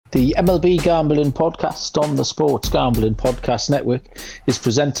The MLB Gambling Podcast on the Sports Gambling Podcast Network is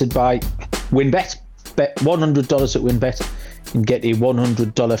presented by WinBet. Bet $100 at WinBet and get a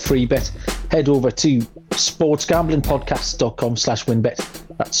 $100 free bet. Head over to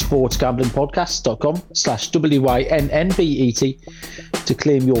sportsgamblingpodcast.com/WinBet. That's sportsgamblingpodcast.com/WYNNBET to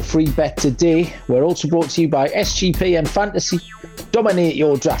claim your free bet today. We're also brought to you by SGPN Fantasy. Dominate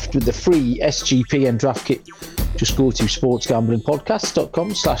your draft with the free SGPN Draft Kit. Just go to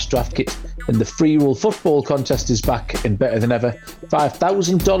sportsgamblingpodcast.com/draft kit, and the free roll football contest is back and better than ever.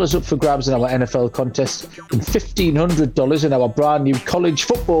 $5,000 up for grabs in our NFL contest and $1,500 in our brand new college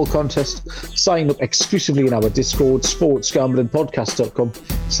football contest. Sign up exclusively in our Discord,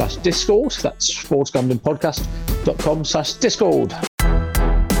 sportsgamblingpodcast.com/discord. That's sportsgamblingpodcast.com/discord.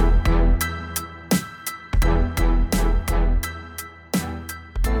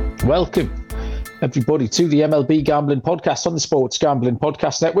 Welcome, everybody, to the MLB Gambling Podcast on the Sports Gambling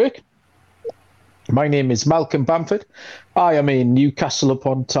Podcast Network. My name is Malcolm Bamford. I am in Newcastle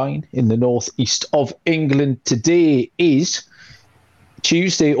upon Tyne in the northeast of England. Today is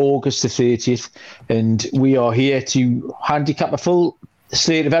Tuesday, August the 30th, and we are here to handicap a full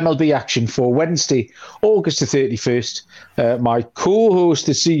slate of MLB action for Wednesday, August the 31st. My co-host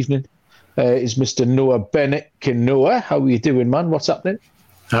this evening is Mr. Noah Bennett. Noah, how are you doing, man? What's happening?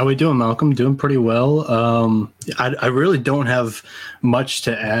 How are we doing, Malcolm? Doing pretty well. I really don't have much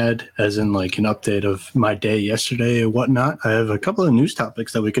to add, as in like an update of my day yesterday and whatnot. I have a couple of news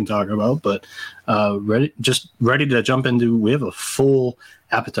topics that we can talk about, but ready to jump into. We have a full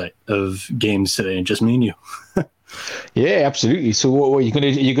appetite of games today, just me and you. Yeah, absolutely. So, what are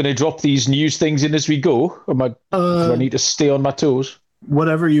you gonna drop these news things in as we go? Do I need to stay on my toes?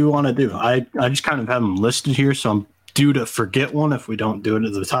 Whatever you want to do. I just kind of have them listed here, so I'm due to forget one if we don't do it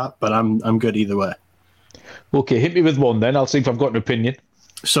at the top, but I'm good either way. Okay, hit me with one then. I'll see if I've got an opinion.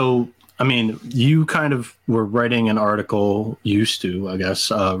 So, I mean, you kind of were writing an article,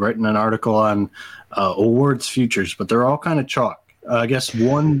 writing an article on awards futures, but they're all kind of chalk. I guess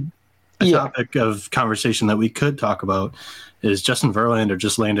one topic of conversation that we could talk about is Justin Verlander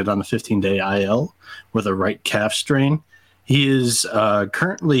just landed on the 15-day IL with a right calf strain. He is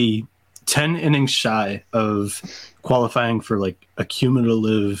currently 10 innings shy of qualifying for like a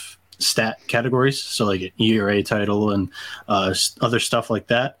cumulative stat categories, so like an ERA title and other stuff like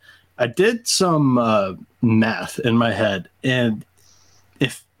that. I did some math in my head, and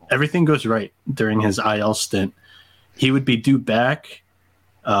if everything goes right during his IL stint, he would be due back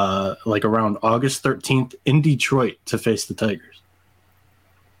like around August 13th in Detroit to face the Tigers.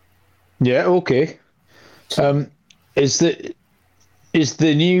 Yeah, okay. Is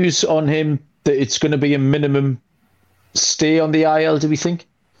the news on him that it's going to be a minimum stay on the IL, do we think?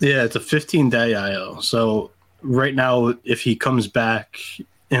 Yeah, it's a 15-day IL. So right now, if he comes back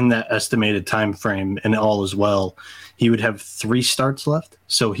in that estimated time frame and all is well, he would have 3 starts left.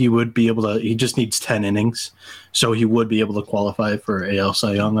 So he would be able to, he just needs 10 innings. So he would be able to qualify for AL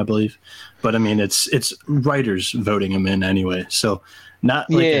Cy Young, I believe. But I mean, it's writers voting him in anyway. So not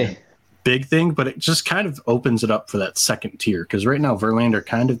like a big thing, but it just kind of opens it up for that second tier, because right now Verlander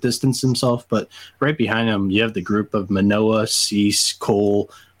kind of distanced himself, but right behind him you have the group of Manoah, Cease,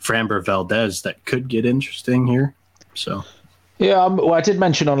 Cole, Framber, Valdez that could get interesting here. So I did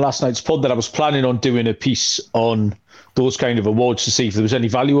mention on last night's pod that I was planning on doing a piece on those kind of awards to see if there was any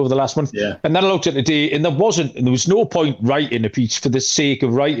value over the last month. Yeah. And then I looked at the day, and there was no point writing a piece for the sake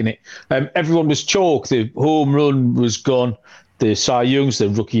of writing it. Everyone was chalk. The home run was gone. The Cy Youngs, the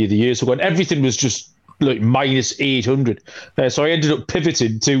Rookie of the Year, so gone. Everything was just like minus 800. So I ended up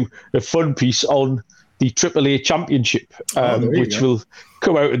pivoting to a fun piece on the AAA Championship, which will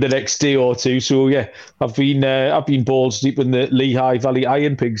come out in the next day or two. So yeah, I've been balls deep in the Lehigh Valley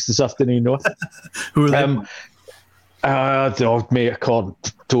Iron Pigs this afternoon. Who are they? Mate, I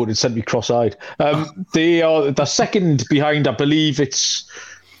can't. It sent me cross-eyed. They are the second behind. I believe it's.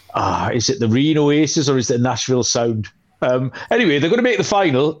 Is it the Reno Aces or is it Nashville Sound? Anyway, they're going to make the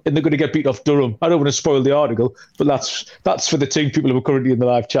final and they're going to get beat off Durham. I don't want to spoil the article, but that's for the 2 people who are currently in the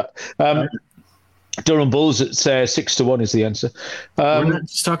live chat. Durham Bulls at 6-1 is the answer. We're not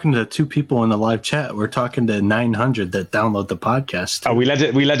just talking to 2 people in the live chat. We're talking to 900 that download the podcast. Oh, we let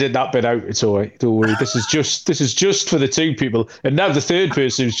it that bit out. It's all right. Don't worry. This is just for the 2 people, and now the third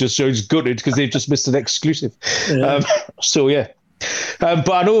person is just so gutted because they've just missed an exclusive. Yeah. But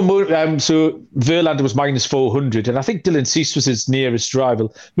I know so Verlander was minus 400, and I think Dylan Cease was his nearest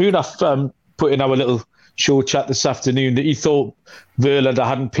rival. Munaf put in our little show chat this afternoon that he thought Verlander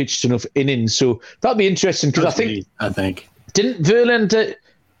hadn't pitched enough innings. So that'd be interesting, because I think didn't Verlander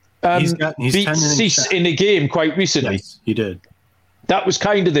beat Cease in a game quite recently? Yes, he did. that was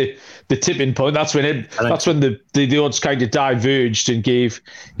kind of the tipping point. That's when the odds kind of diverged and gave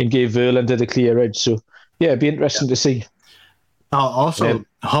Verlander the clear edge. So yeah, it'd be interesting to see. Also,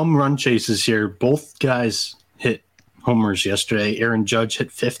 home run chases here. Both guys hit homers yesterday. Aaron Judge hit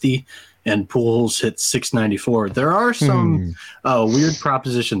 50 and Pujols hit 694. There are some weird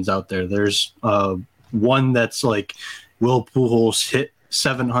propositions out there. There's one that's like, will Pujols hit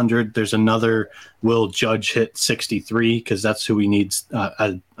 700? There's another, will Judge hit 63? Because that's who he needs.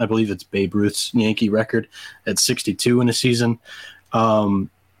 I believe it's Babe Ruth's Yankee record at 62 in a season.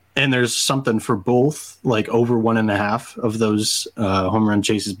 And there's something for both, like over 1.5 of those home run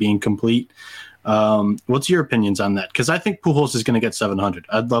chases being complete. What's your opinions on that? Because I think Pujols is going to get 700.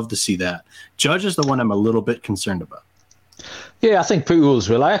 I'd love to see that. Judge is the one I'm a little bit concerned about. Yeah, I think Pujols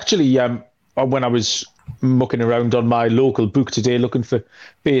will. I actually, when I was mucking around on my local book today looking for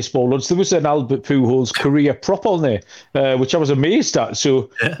baseball odds, there was an Albert Pujols career prop on there, which I was amazed at. So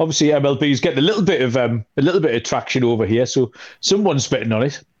obviously MLB is getting a little bit of traction over here. So someone's betting on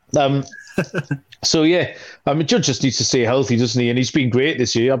it. So yeah, Judge just needs to stay healthy, doesn't he? And he's been great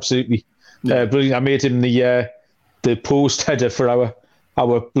this year, absolutely brilliant. I made him the post header for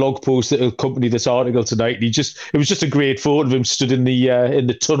our blog post that will accompany this article tonight. And it was just a great photo of him stood in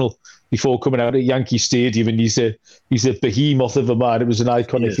the tunnel before coming out at Yankee Stadium, and he's a behemoth of a man. It was an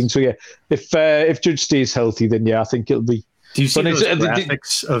iconic thing. So yeah, if Judge stays healthy, then yeah, I think it'll be. Do you see those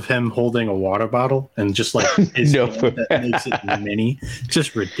graphics of him holding a water bottle and just like his hand that makes it mini?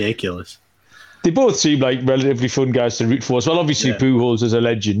 Just ridiculous. They both seem like relatively fun guys to root for as well. Obviously, Pujols is a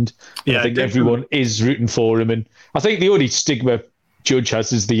legend. Yeah, I think everyone is rooting for him. And I think the only stigma Judge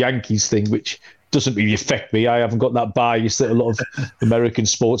has is the Yankees thing, which doesn't really affect me. I haven't got that bias that a lot of American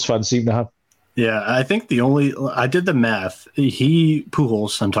sports fans seem to have. Yeah, I think I did the math.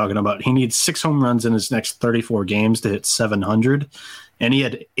 Pujols, I'm talking about, he needs 6 home runs in his next 34 games to hit 700, and he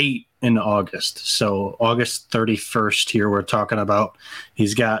had 8 in August. So August 31st here, we're talking about,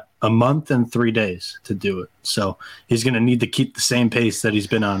 he's got a month and 3 days to do it. So he's going to need to keep the same pace that he's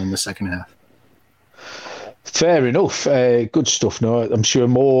been on in the second half. Fair enough. Good stuff. No, I'm sure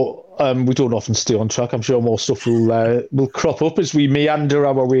more. We don't often stay on track. I'm sure more stuff will crop up as we meander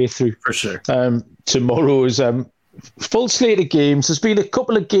our way through. For sure. Tomorrow's full slate of games. There's been a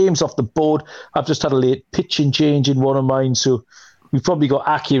couple of games off the board. I've just had a late pitching change in one of mine, so we've probably got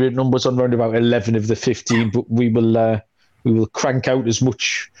accurate numbers on around about 11 of the 15. But we will crank out as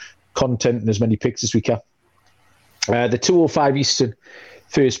much content and as many picks as we can. The 2:05 Eastern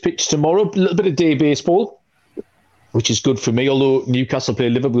first pitch tomorrow. A little bit of day baseball, which is good for me, although Newcastle play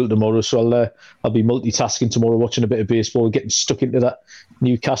Liverpool tomorrow, so I'll be multitasking tomorrow, watching a bit of baseball, getting stuck into that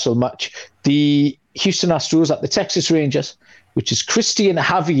Newcastle match. The Houston Astros at the Texas Rangers, which is Christian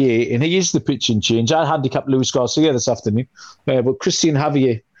Javier, and he is the pitching change. I handicapped Luis Garcia this afternoon, but Christian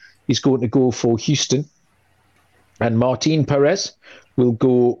Javier is going to go for Houston, and Martin Perez will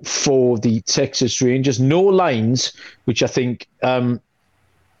go for the Texas Rangers. No lines, which I think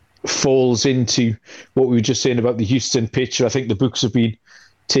falls into what we were just saying about the Houston pitcher. I think the books have been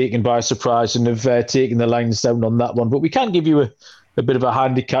taken by surprise and have taken the lines down on that one. But we can give you a bit of a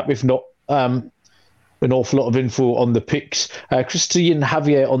handicap, if not an awful lot of info on the picks. Christian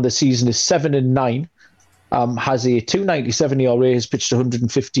Javier on the season is 7-9, has a 2.97 ERA, has pitched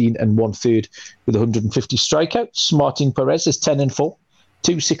 115 and 1/3 with 150 strikeouts. Martin Perez is 10-4,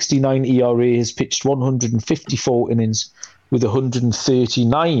 2.69 ERA, has pitched 154 innings with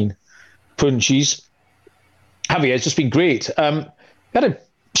 139 punches. Javier's just been great. He had a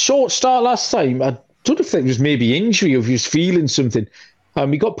short start last time. I don't know if it was maybe injury or if he was feeling something.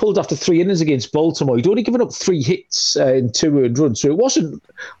 He got pulled after 3 innings against Baltimore. He'd only given up 3 hits in 2 earned runs, so it wasn't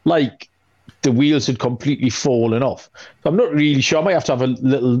like the wheels had completely fallen off. I'm not really sure. I might have to have a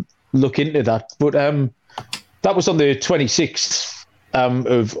little look into that. But that was on the 26th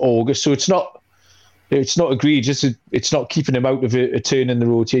of August, so it's not egregious. It's not keeping him out of a turn in the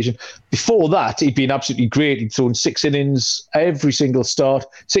rotation. Before that, he'd been absolutely great. He'd thrown 6 innings every single start,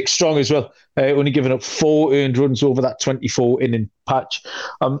 6 strong as well. Only given up 4 earned runs over that 24-inning patch.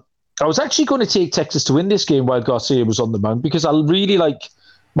 I was actually going to take Texas to win this game while Garcia was on the mound because I really like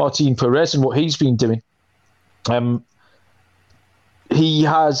Martin Perez and what he's been doing. He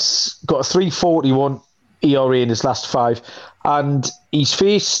has got a 3.41 ERA in his last 5, and he's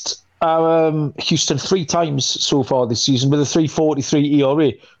faced Houston 3 times so far this season with a 3.43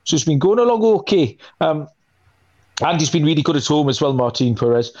 ERA. So it's been going along okay. And he's been really good at home as well, Martin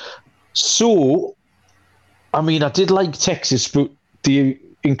Perez. So, I mean, I did like Texas, but the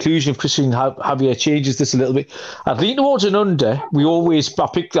inclusion of Christian Javier changes this a little bit. I'd lean towards an under.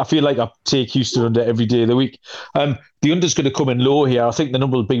 I feel like I take Houston under every day of the week. The under's going to come in low here. I think the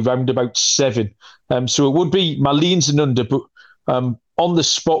number will be round about 7. So it would be my leans an under, but on the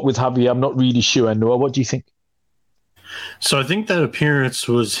spot with Javier, I'm not really sure. Noah, what do you think? So I think that appearance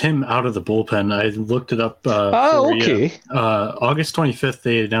was him out of the bullpen. I looked it up. Okay. August 25th,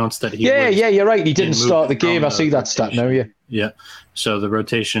 they announced that he. Yeah, you're right. He didn't start the game. I see that stat now. Yeah. Yeah. So the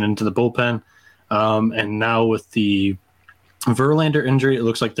rotation into the bullpen, and now with the Verlander injury, it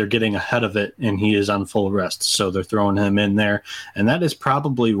looks like they're getting ahead of it, and he is on full rest. So they're throwing him in there, and that is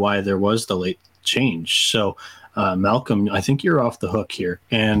probably why there was the late change. So. Malcolm, I think you're off the hook here.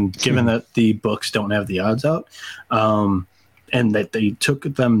 And given that the books don't have the odds out and that they took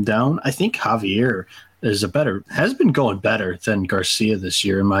them down, I think Javier has been going better than Garcia this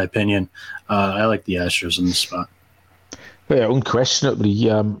year, in my opinion. I like the Astros in this spot. Yeah, unquestionably,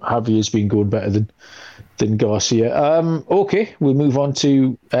 Javier's been going better than Garcia. Okay, we'll move on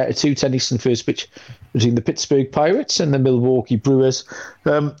to 2:10 Eastern first pitch between the Pittsburgh Pirates and the Milwaukee Brewers.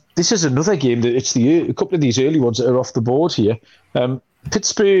 This is another game that it's a couple of these early ones that are off the board here.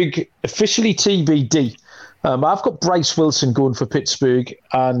 Pittsburgh officially TBD. I've got Bryce Wilson going for Pittsburgh,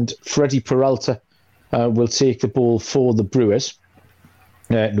 and Freddie Peralta will take the ball for the Brewers.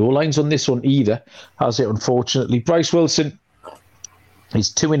 No lines on this one either, has it, unfortunately. Bryce Wilson is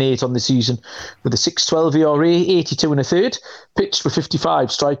 2-8 on the season with a 6.12 ERA, 82 and a third, pitched for 55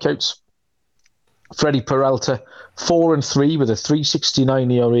 strikeouts. Freddie Peralta, 4-3 with a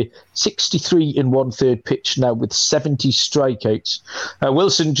 3.69 ERA, 63 in 1/3 pitch now with 70 strikeouts.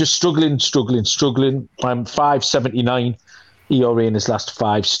 Wilson just struggling. 5.79 ERA in his last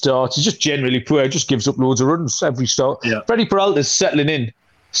 5 starts. He's just generally poor. Just gives up loads of runs every start. Yeah. Freddie Peralta's settling in,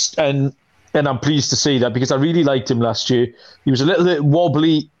 and I'm pleased to see that because I really liked him last year. He was a little bit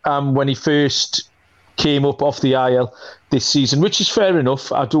wobbly when he first came up off the IL this season, which is fair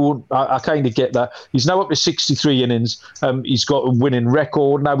enough. I kind of get that. He's now up to 63 innings. He's got a winning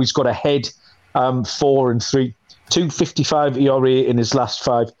record. Now he's got a head 4-3, 2.55 ERA in his last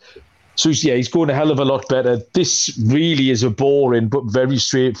 5. So he's going a hell of a lot better. This really is a boring but very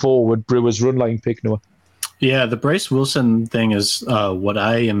straightforward Brewers run line pick, Noah. Yeah, the Bryce Wilson thing is what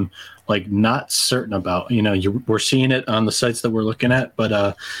I am not certain about. We're seeing it on the sites that we're looking at,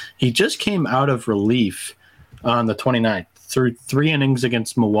 but he just came out of relief on the 29th through 3 innings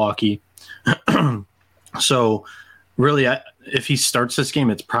against Milwaukee. So really, if he starts this game,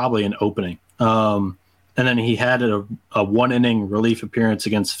 it's probably an opening. And then he had a 1-inning relief appearance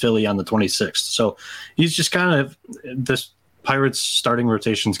against Philly on the 26th. So he's just kind of this Pirates starting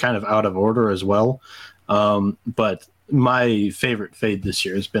rotation is kind of out of order as well. But my favorite fade this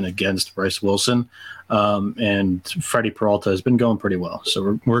year has been against Bryce Wilson, and Freddie Peralta has been going pretty well.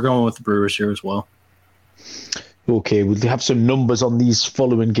 So we're going with the Brewers here as well. Okay, we'll have some numbers on these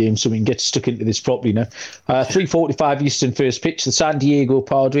following games so we can get stuck into this properly now. 3:45 Eastern first pitch, the San Diego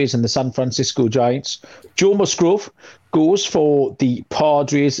Padres and the San Francisco Giants. Joe Musgrove goes for the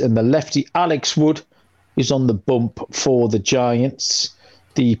Padres, and the lefty Alex Wood is on the bump for the Giants.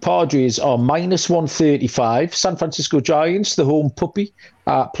 The Padres are minus 135. San Francisco Giants, the home puppy,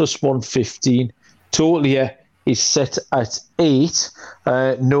 plus 115. Total here is set at 8.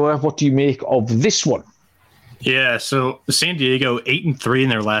 Noah, what do you make of this one? Yeah, so San Diego 8-3 in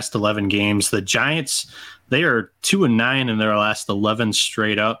their last 11 games. The Giants, they are 2-9 in their last 11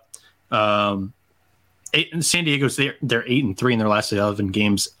 straight up. San Diego's they're 8-3 in their last 11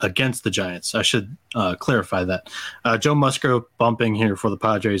 games against the Giants. I should clarify that. Joe Musgrove bumping here for the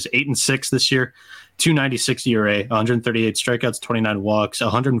Padres, 8-6 this year, 2.96 ERA, 138 strikeouts, 29 walks,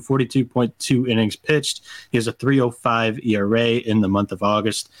 142.2 innings pitched. He has a 3.05 ERA in the month of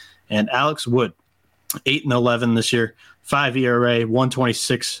August. And Alex Wood, 8-11 this year, 5 ERA,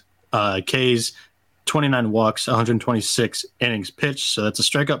 126 Ks, 29 walks, 126 innings pitched. So that's a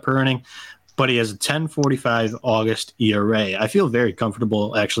strikeout per inning. But he has a 10.45 August ERA. I feel very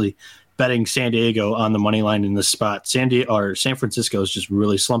comfortable actually betting San Diego on the money line in this spot. San Francisco is just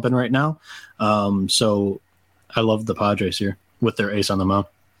really slumping right now. So I love the Padres here with their ace on the mound.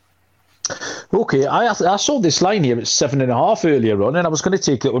 Okay, I saw this line here at 7.5 earlier on, and I was going to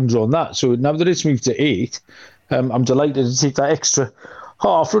take the under on that. So now that it's moved to 8, I'm delighted to take that extra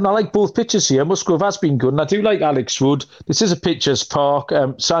half run. I like both pitchers here. Musgrove has been good, and I do like Alex Wood. This is a pitcher's park.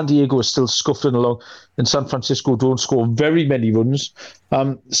 San Diego is still scuffling along, and San Francisco don't score very many runs.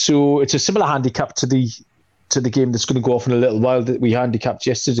 So it's a similar handicap to the game that's going to go off in a little while that we handicapped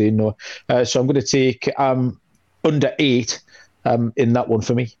yesterday. No, so I'm going to take under 8 in that one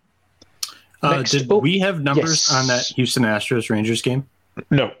for me. Did we have numbers on that Houston Astros Rangers game?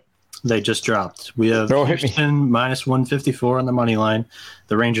 No. They just dropped. We have Houston minus 154 on the money line.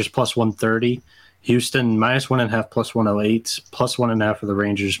 The Rangers plus 130. Houston minus 1.5 plus 108. Plus 1.5 for the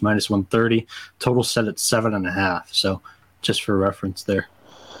Rangers minus 130. Total set at 7.5. So just for reference there.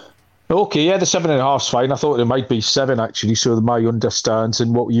 Okay, yeah, the 7.5's fine. I thought it might be 7 actually. So my understands.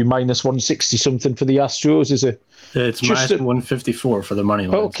 And what were you, minus 160 something for the Astros? Is it? It's minus 154 for the money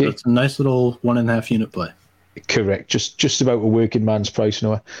line. Okay, so it's a nice little 1.5 unit play. Correct, just about a working man's price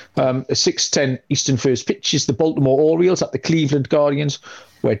now. A 6:10 Eastern first pitch is the Baltimore Orioles at the Cleveland Guardians,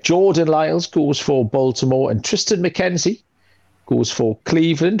 where Jordan Lyles goes for Baltimore and Tristan McKenzie goes for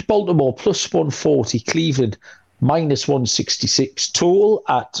Cleveland. Baltimore plus 140, Cleveland minus 166. Total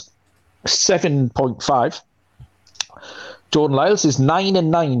at 7.5. Jordan Lyles is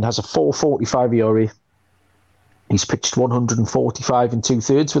 9-9, has a 4.45 ERA. He's pitched 145 and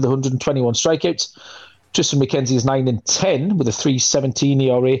 2/3 with 121 strikeouts. Tristan McKenzie is 9-10 with a 3.17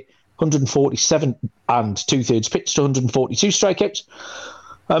 ERA, 147 and 2/3 pitched, 142 strikeouts.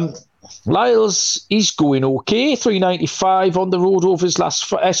 Lyles, he's going okay. 395 on the road over his last.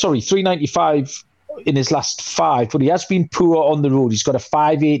 395 in his last 5, but he has been poor on the road. He's got a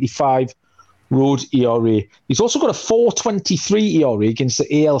 5.85 road ERA. He's also got a 4.23 ERA against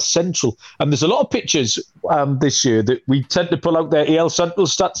the AL Central. And there's a lot of pitchers this year that we tend to pull out their AL Central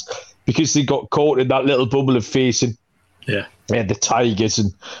stats because they got caught in that little bubble of facing the Tigers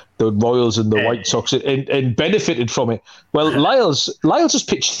and the Royals and the White Sox and benefited from it. Well, Lyles has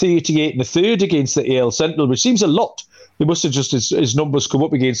pitched 38 1/3 against the AL Central, which seems a lot. He must have just his numbers come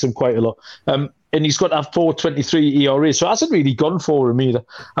up against him quite a lot. And he's got a 4.23 ERA, so it hasn't really gone for him either.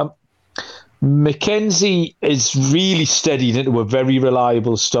 McKenzie is really steadied into a very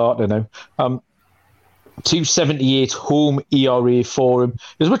reliable starter now. 2.78 home ERA for him.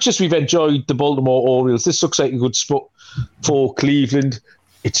 As much as we've enjoyed the Baltimore Orioles, this looks like a good spot for Cleveland.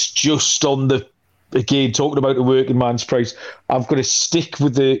 It's just on the, again, talking about the working man's price, I've got to stick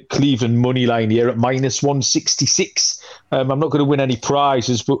with the Cleveland money line here at minus 166. I'm not going to win any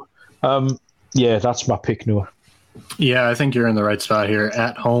prizes, but that's my pick, Noah. Yeah, I think you're in the right spot here.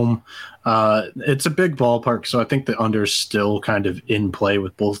 At home, it's a big ballpark, so I think the under is still kind of in play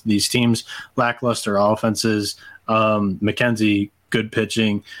with both of these teams. Lackluster offenses. McKenzie, good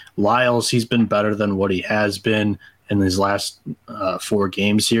pitching. Lyles, he's been better than what he has been in his last 4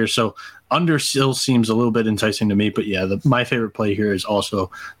 games here. So under still seems a little bit enticing to me. But yeah, my favorite play here is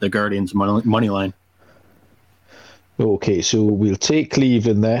also the Guardians money line. Okay, so we'll take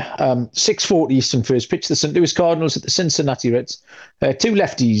Cleveland there. 6:40 Eastern first pitch. The St. Louis Cardinals at the Cincinnati Reds. 2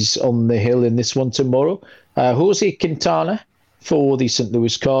 lefties on the hill in this one tomorrow. Jose Quintana for the St.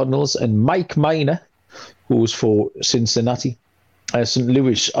 Louis Cardinals and Mike Minor goes for Cincinnati. St.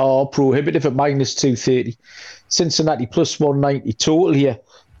 Louis are prohibitive at minus 230. Cincinnati plus 190. Total here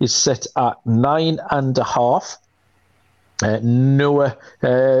is set at 9.5. Noah,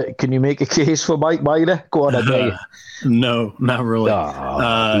 can you make a case for Mike Minor? Go on, I dare you. No, not really.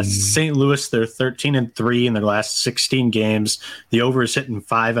 St. Louis, they're 13-3 in their last 16 games. The over is hitting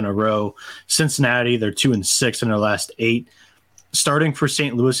 5 in a row. Cincinnati, they're 2-6 in their last 8. Starting for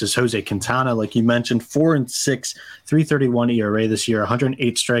St. Louis is Jose Quintana, like you mentioned, 4-6, 3.31 ERA this year,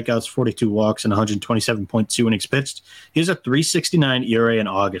 108 strikeouts, 42 walks, and 127.2 innings pitched. He has a 3.69 ERA in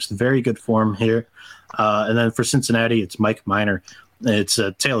August. Very good form here. And then for Cincinnati, it's Mike Minor. It's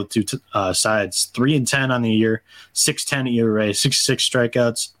a tale of two sides. 3-10 on the year, 6.10 ERA, 66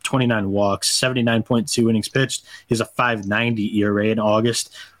 strikeouts, 29 walks, 79.2 innings pitched. He has a 5.90 ERA in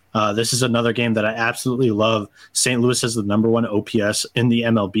August. This is another game that I absolutely love. St. Louis has the number 1 OPS in the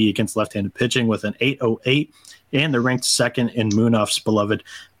MLB against left-handed pitching with an 808, and they're ranked second in Munaf's beloved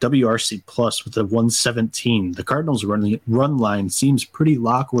WRC Plus with a 117. The Cardinals' run line seems pretty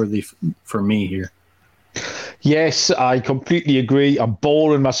lock-worthy for me here. Yes, I completely agree. I'm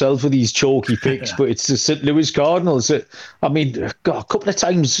boring myself with these chalky picks, but it's the St. Louis Cardinals. I mean, a couple of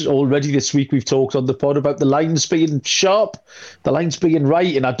times already this week we've talked on the pod about the lines being sharp, the lines being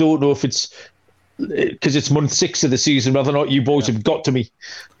right, and I don't know if it's because it's month 6 of the season, whether or not you boys have got to me.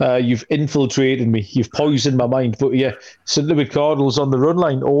 You've infiltrated me. You've poisoned my mind. But yeah, St. Louis Cardinals on the run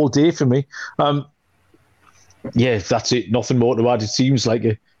line all day for me. That's it. Nothing more to add. It seems like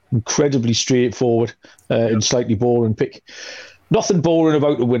a incredibly straightforward and slightly boring pick. Nothing boring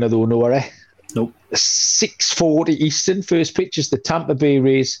about the winner though, Noah. Nope. 6:40 Eastern first pitch is the Tampa Bay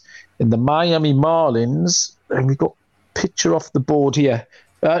Rays and the Miami Marlins, and we've got a picture off the board here.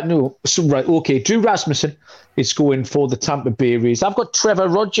 Drew Rasmussen is going for the Tampa Bay Rays. I've got Trevor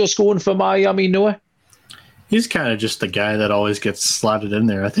Rogers going for Miami, Noah. He's kind of just the guy that always gets slotted in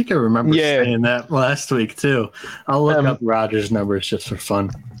there. I think I remember saying that last week too. I'll look up Rogers' numbers just for fun.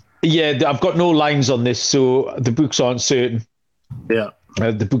 Yeah, I've got no lines on this, so the books aren't certain. Yeah.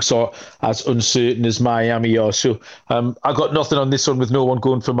 The books are as uncertain as Miami are. So I got nothing on this one with no one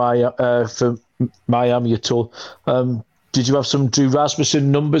going for Miami at all. Did you have some Drew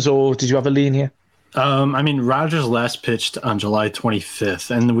Rasmussen numbers, or did you have a lean here? I mean, Rogers last pitched on July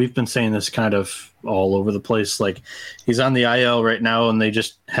 25th, and we've been saying this kind of all over the place. Like, he's on the IL right now, and they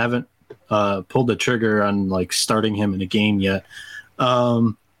just haven't pulled the trigger on like starting him in a game yet.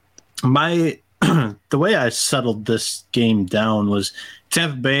 The way I settled this game down was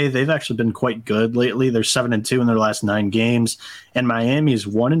Tampa Bay. They've actually been quite good lately. They're 7-2 in their last 9 games, and Miami is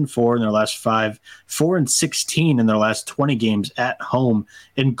 1-4 in their last 5, 4-16 in their last 20 games at home,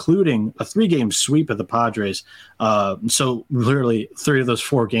 including a 3-game sweep of the Padres. So literally 3 of those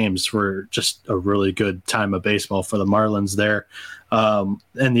 4 games were just a really good time of baseball for the Marlins there.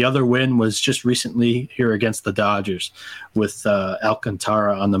 And the other win was just recently here against the Dodgers with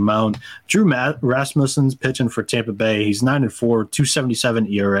Alcantara on the mound. Drew Rasmussen's pitching for Tampa Bay. He's 9-4, 2.77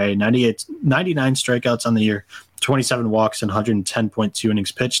 ERA, 99 strikeouts on the year, 27 walks, and 110.2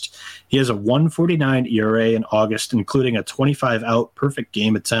 innings pitched. He has a 1.49 ERA in August, including a 25-out perfect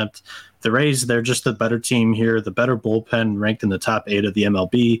game attempt. The Rays, they're just the better team here, the better bullpen, ranked in the top 8 of the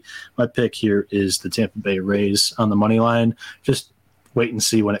MLB. My pick here is the Tampa Bay Rays on the money line. Just wait and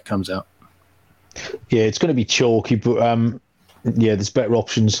see when it comes out. Yeah, it's going to be chalky, but there's better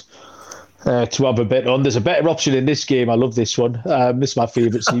options to have a bet on. There's a better option in this game. I love this one. This is my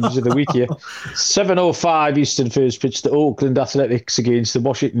favourite series of the week here. 7:05 Eastern first pitch to Oakland Athletics against the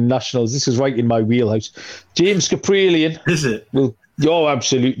Washington Nationals. This is right in my wheelhouse. James Kapralian. Is it?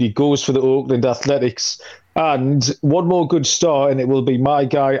 Absolutely goes for the Oakland Athletics. And one more good start, and it will be my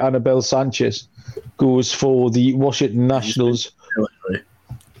guy, Anibal Sanchez, goes for the Washington Nationals.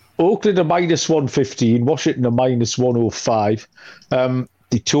 Oakland are -115, Washington are -105.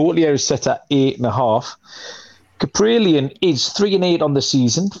 The total here is set at 8.5. Kapralian is 3-8 on the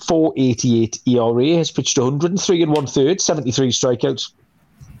season, 4.88 ERA, has pitched 103 1/3, 73 strikeouts.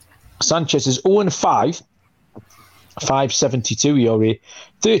 Sanchez is 0-5, 5.72 ERA,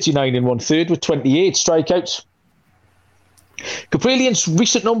 39 1/3 with 28 strikeouts. Kapralian's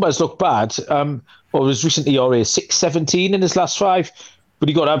recent numbers look bad. His recent ERA is 6.17 in his last 5, but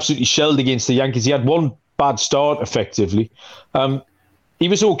he got absolutely shelled against the Yankees. He had one bad start, effectively. He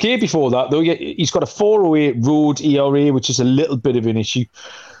was okay before that, though. He's got a 4.08 road ERA, which is a little bit of an issue.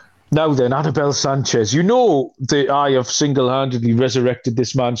 Now then, Anibal Sanchez. You know that I have single-handedly resurrected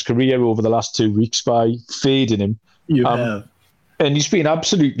this man's career over the last 2 weeks by fading him. You have. And he's been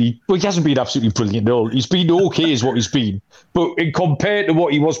he hasn't been absolutely brilliant at all. He's been okay is what he's been. But compared to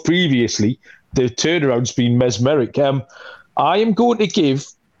what he was previously, the turnaround's been mesmeric. I am going to give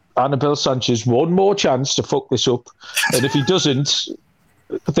Anibal Sanchez one more chance to fuck this up. And if he doesn't,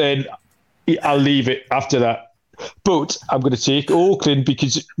 then I'll leave it after that. But I'm going to take Oakland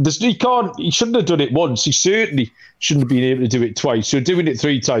because he shouldn't have done it once. He certainly shouldn't have been able to do it twice. So doing it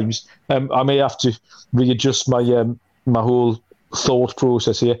 3 times, I may have to readjust my my whole thought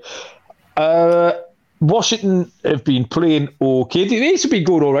process here. Washington have been playing okay. They have been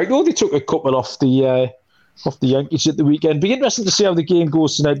going all right. They took a couple off the Yankees at the weekend. Be interesting to see how the game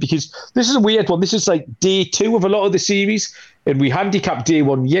goes tonight because this is a weird one. This is like day 2 of a lot of the series, and we handicapped day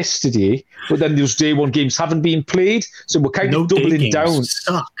 1 yesterday, but then those day 1 games haven't been played, so we're kind of doubling down.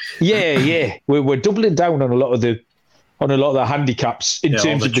 Yeah, we're doubling down on a lot of the handicaps in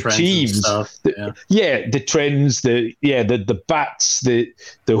terms of the teams. The trends, the bats, the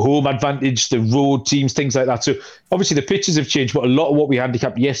home advantage, the road teams, things like that. So obviously the pitches have changed, but a lot of what we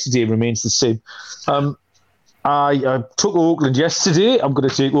handicapped yesterday remains the same. I took Oakland yesterday. I'm going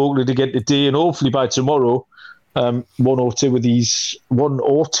to take Oakland again today, and hopefully by tomorrow, one or two of these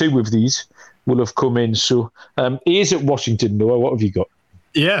will have come in. So, is it Washington, Noah? What have you got?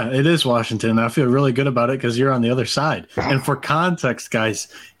 Yeah, it is Washington. I feel really good about it because you're on the other side. And for context, guys,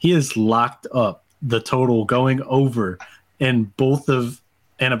 he has locked up the total going over in both of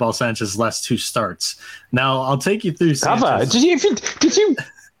Anibal Sanchez's last 2 starts. Now, I'll take you through Sanchez. Did you?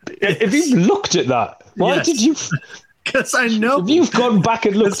 Have you looked at that? Why did you? Because I know. Have you gone back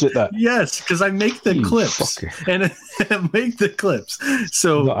and looked at that? Yes, because I make the clips. And I make the clips.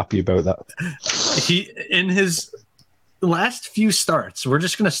 So I'm not happy about that. He, in his last few starts, we're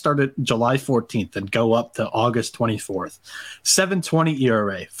just going to start at July 14th and go up to August 24th. 7.20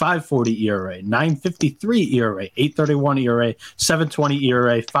 ERA, 5.40 ERA, 9.53 ERA, 8.31 ERA, 7.20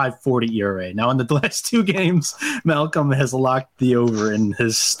 ERA, 5.40 ERA. Now, in the last 2 games, Malcolm has locked the over in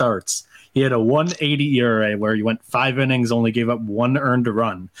his starts. He had a 1.80 ERA where he went 5 innings, only gave up 1 earned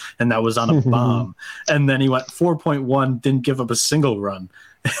run, and that was on a bomb. And then he went 4.1, didn't give up a single run.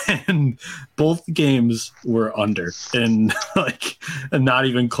 And both games were under and not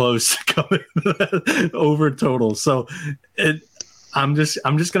even close to coming over total. So I'm just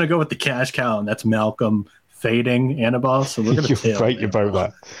gonna go with the cash cow, and that's Malcolm fading Annabelle. So we're gonna You're right about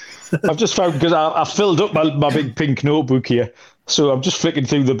that. I've just found, because I filled up my big pink notebook here, so I'm just flicking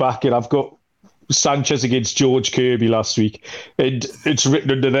through the back, and I've got Sanchez against George Kirby last week, and it's written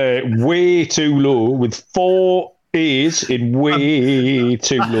under there way too low with 4 A's in way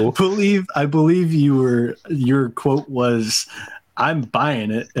too low. I believe your quote was, "I'm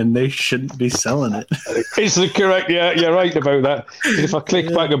buying it and they shouldn't be selling it." Is the correct? Yeah, you're right about that. And if I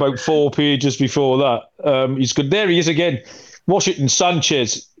click back about 4 pages before that, he's good. There he is again. Washington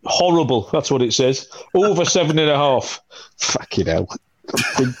Sanchez, horrible. That's what it says. Over 7.5. Fucking hell.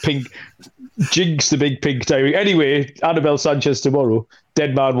 Big pink. Jinx the big pink diary. Anyway, Annabelle Sanchez tomorrow.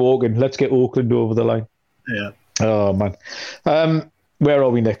 Dead man walking. Let's get Oakland over the line. Yeah. Oh, man. Where are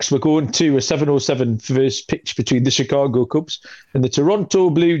we next? We're going to a 7:07 first pitch between the Chicago Cubs and the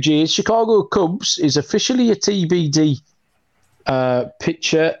Toronto Blue Jays. Chicago Cubs is officially a TBD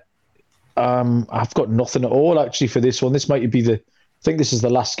pitcher. I've got nothing at all, actually, for this one. This might be I think this is the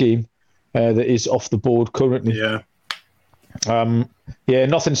last game that is off the board currently. Yeah.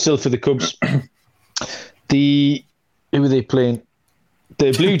 Nothing still for the Cubs. Who are they playing?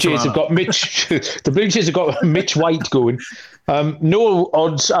 The Blue Jays have got Mitch. The Blue Jays have got Mitch White going. No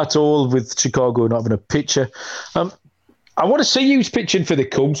odds at all with Chicago not having a pitcher. I want to see who's pitching for the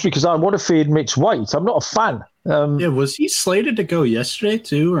Cubs because I want to fade Mitch White. I'm not a fan. Was he slated to go yesterday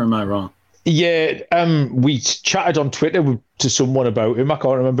too, or am I wrong? Yeah, we chatted on Twitter to someone about him. I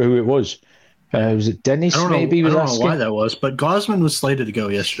can't remember who it was. Was it Dennis? I maybe don't asking? know why that was, but Gosman was slated to go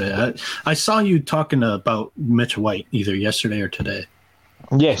yesterday. I saw you talking about Mitch White either yesterday or today.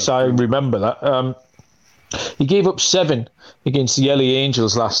 Yes, I remember that. He gave up 7 against the LA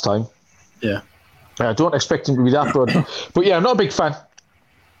Angels last time. Yeah. I don't expect him to be that good. But yeah, I'm not a big fan.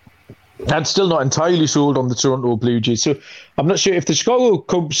 I'm still not entirely sold on the Toronto Blue Jays. So I'm not sure if the Chicago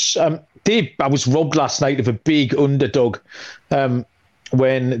Cubs... I was robbed last night of a big underdog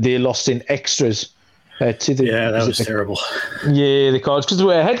when they lost in extras. To the, that was terrible. Yeah, the Cards, because they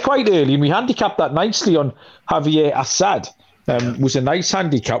were ahead quite early, and we handicapped that nicely on Javier Assad. Was a nice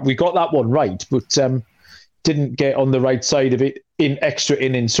handicap. We got that one right, but didn't get on the right side of it in extra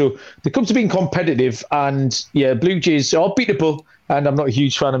innings. So the Cubs have been competitive, and Blue Jays are beatable, and I'm not a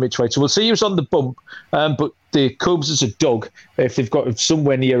huge fan of Mitch White. So we'll see who's on the bump. But the Cubs as a dog, if they've got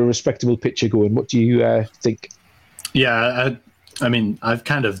somewhere near a respectable pitcher going. What do you think? Yeah, I mean, I've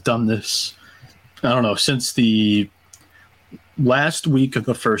kind of done this, I don't know, since the last week of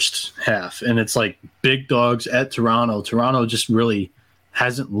the first half, and it's like big dogs at Toronto. Toronto just really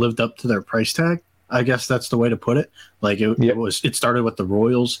hasn't lived up to their price tag. I guess that's the way to put it. Like it started with the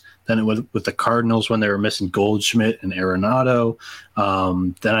Royals, then it was with the Cardinals when they were missing Goldschmidt and Arenado.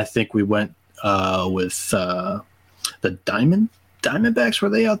 Then I think we went with the Diamondbacks. Were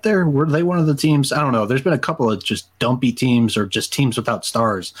they out there? Were they one of the teams? I don't know. There's been a couple of just dumpy teams or just teams without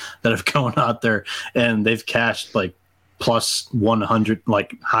stars that have gone out there and they've cashed like plus 100,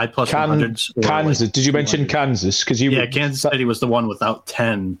 like high plus 100s. Kansas. Did you mention Kansas? Kansas City was the one without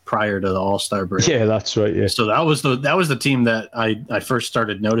 10 prior to the All-Star break. Yeah, that's right. Yeah. So that was the team that I first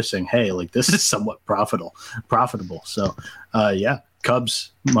started noticing. Hey, like this is somewhat profitable. So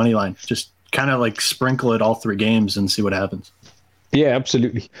Cubs money line. Just kind of like sprinkle it all 3 games and see what happens. Yeah,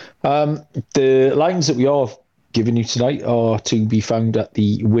 absolutely. The lines that we are giving you tonight are to be found at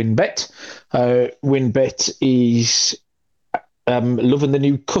the WinBet. WinBet is loving the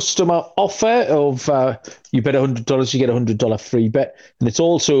new customer offer of you bet $100, you get $100 free bet. And it's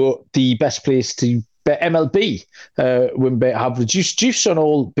also the best place to bet MLB. WinBet have reduced juice on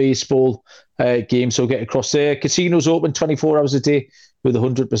all baseball games, so get across there. Casinos open 24 hours a day with a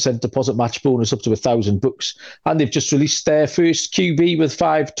 100% deposit match bonus up to $1,000. And they've just released their first QB with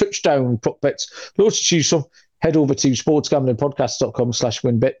 5 touchdown prop bets. Loads to choose from. Head over to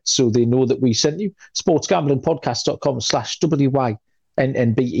sportsgamblingpodcast.com/winbet so they know that we sent you.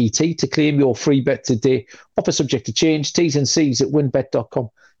 sportsgamblingpodcast.com/WYNNBET to claim your free bet today. Offer subject to change. T's and C's at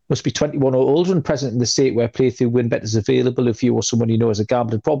winbet.com. Must be 21 or older and present in the state where playthrough WinBet is available. If you or someone you know has a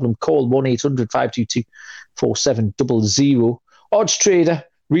gambling problem, call 1-800-522-4700. Odds Trader,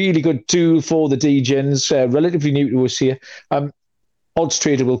 really good tool for the DJs, relatively new to us here. Odds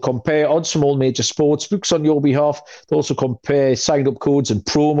Trader will compare odds from all major sports books on your behalf. They'll also compare sign-up codes and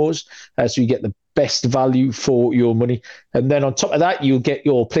promos, so you get the best value for your money. And then on top of that, you'll get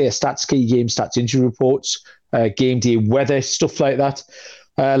your player stats, key game stats, injury reports, game day weather, stuff like that.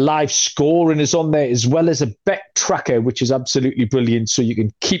 Live scoring is on there, as well as a bet tracker, which is absolutely brilliant. So you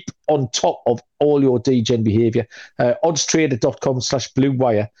can keep on top of all your DGen behavior. Oddstrader.com/Blue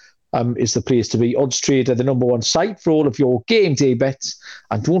Wire is the place to be. OddsTrader, the number one site for all of your game day bets.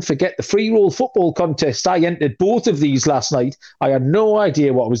 And don't forget the free roll football contest. I entered both of these last night. I had no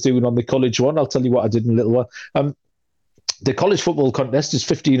idea what I was doing on the college one. I'll tell you what I did in a little while. The college football contest is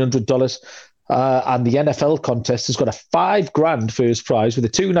 $1,500. And the NFL contest has got a $5,000 first prize with a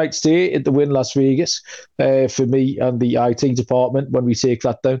 2-night stay at the Wynn Las Vegas for me and the IT department when we take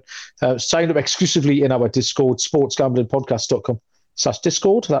that down. Sign up exclusively in our Discord,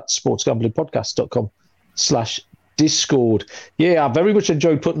 sportsgamblingpodcast.com/Discord. That's sportsgamblingpodcast.com/Discord. Yeah, I very much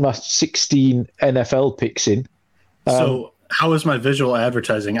enjoyed putting my 16 NFL picks in. So how was my visual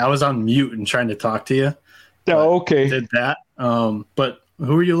advertising? I was on mute and trying to talk to you. Oh, okay. Did that. But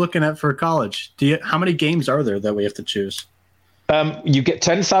who are you looking at for college? How many games are there that we have to choose? You get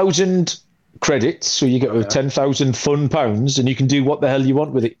 10,000 credits, so you get 10,000 fun pounds, and you can do what the hell you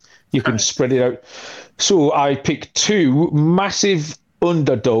want with it. You can spread it out. So I picked 2 massive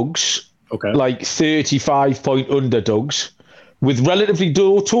underdogs, like 35-point underdogs, with relatively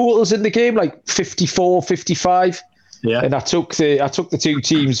low totals in the game, like 54, 55. Yeah, and I took the 2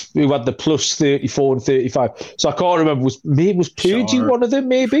 teams who had the plus 34 and 35. So I can't remember. Was Purdue one of them?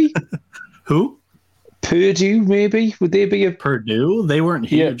 Maybe. Who? Purdue, maybe. Would they be a Purdue? They weren't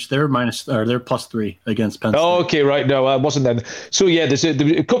huge. Yeah. They're plus 3 against Penn State. Oh, okay, right. No, I wasn't then. So yeah, there's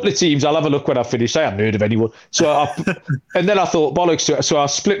a couple of teams. I'll have a look when I finish. I haven't heard of anyone. So and then I thought bollocks. So I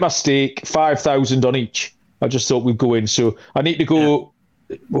split my stake, 5,000 on each. I just thought we'd go in. So I need to go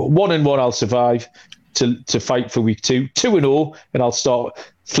 1-1. I'll survive to fight for week 2, 2-0, and I'll start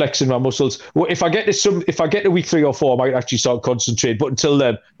flexing my muscles. Well, if I get to week 3 or 4, I might actually start concentrating. But until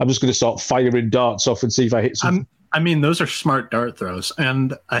then, I'm just going to start firing darts off and see if I hit something. I mean, those are smart dart throws,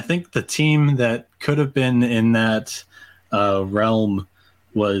 and I think the team that could have been in that realm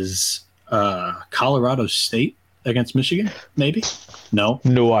was Colorado State against Michigan, maybe. No,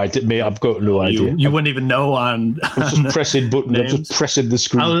 I didn't. Mate, I've got no idea. You wouldn't even know on pressing button. I'm just pressing the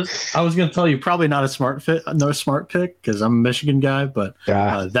screen. I was going to tell you probably not a smart pick because I'm a Michigan guy, but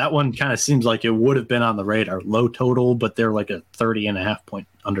that one kind of seems like it would have been on the radar. Low total, but they're like a 30.5-point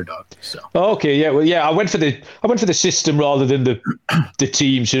underdog. So okay, yeah, well, yeah, I went for the system rather than the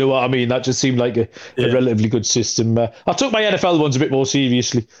teams. You know what I mean? That just seemed like a relatively good system. I took my NFL ones a bit more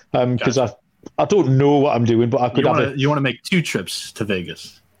seriously because I don't know what I'm doing, but I could You want to make 2 trips to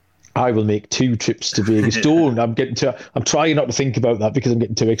Vegas. I will make 2 trips to Vegas. I'm trying not to think about that because I'm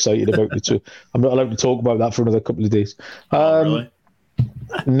getting too excited about it. So I'm not allowed to talk about that for another couple of days. Really?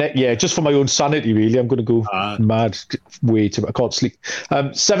 Just for my own sanity, really. I'm going to go mad way too much. I can't sleep.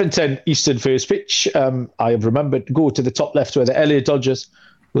 7:10 Eastern first pitch. I have remembered to go to the top left where the LA Dodgers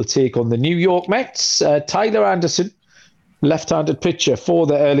will take on the New York Mets. Tyler Anderson, left-handed pitcher for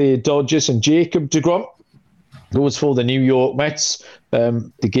the LA Dodgers, and Jacob deGrom goes for the New York Mets.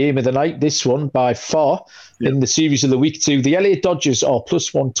 The game of the night, this one by far in the series of the week 2. The LA Dodgers are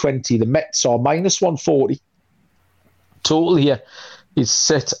plus 120. The Mets are minus 140. Total here is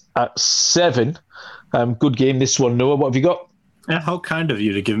set at 7. Good game, this one. Noah, what have you got? Yeah, how kind of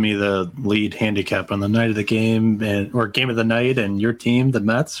you to give me the lead handicap on the night of the game or game of the night and your team, the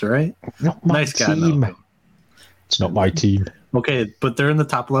Mets, right? Not my nice team. Guy, though. It's not my team. Okay, but they're in the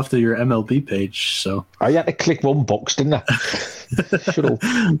top left of your MLB page, so I had to click one box, didn't I? Shut up.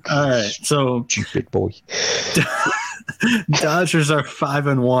 All right, so stupid boy. Dodgers are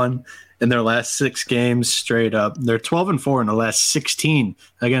 5-1 in their last 6 games straight up. They're 12-4 in the last 16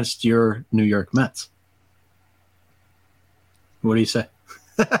 against your New York Mets. What do you say?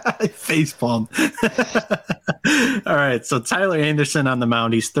 Facepalm. All right, so Tyler Anderson on the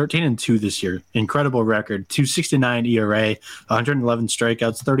mound. He's 13-2 this year. Incredible record. 2.69 ERA, 111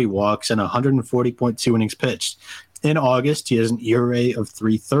 strikeouts, 30 walks, and 140.2 innings pitched. In August, he has an ERA of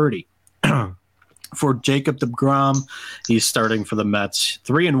 3.30. For Jacob deGrom, he's starting for the Mets.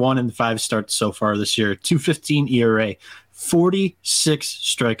 3-1 in 5 starts so far this year. 2.15 ERA, 46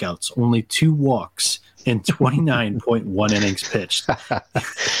 strikeouts, only 2 walks, and 29.1 innings pitched.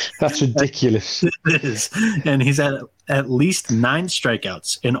 That's ridiculous. It is. And he's at least 9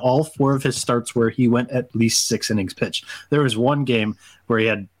 strikeouts in all 4 of his starts where he went at least 6 innings pitched. There was one game where he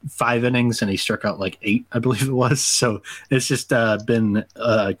had 5 innings and he struck out like 8, I believe it was. So it's just been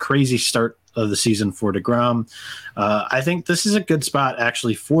a crazy start of the season for deGrom. I think this is a good spot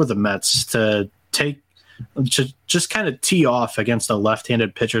actually for the Mets to take to just kind of tee off against a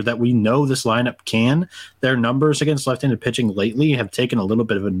left-handed pitcher that we know this lineup can. Their numbers against left-handed pitching lately have taken a little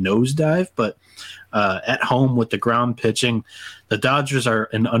bit of a nosedive, but at home with the ground pitching, the Dodgers are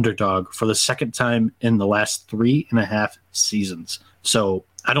an underdog for the second time in the last 3.5 seasons. So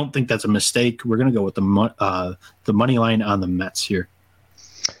I don't think that's a mistake. We're going to go with the money line on the Mets here.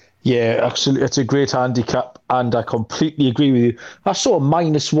 Yeah, actually, it's a great handicap, and I completely agree with you. I saw a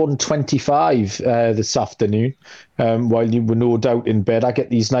 -125 this afternoon while you were no doubt in bed. I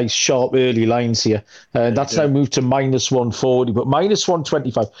get these nice, sharp, early lines here. That's now moved to -140, but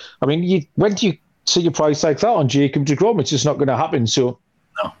 -125. I mean, when do you see a price like that on Jacob deGrom? It's just not going to happen. So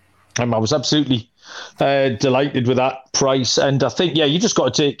no. I was absolutely delighted with that price. And I think, you just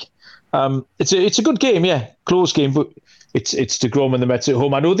got to take it's a good game, close game, but it's deGrom and the Mets at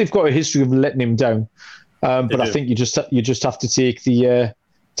home. I know they've got a history of letting him down, but I think you just have to take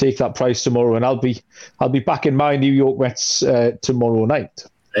take that price tomorrow, and I'll be back in my New York Mets tomorrow night.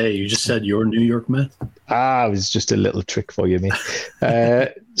 Hey, you just said your New York Mets? It was just a little trick for you, mate.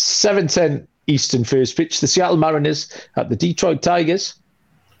 7:10 Eastern first pitch. The Seattle Mariners at the Detroit Tigers.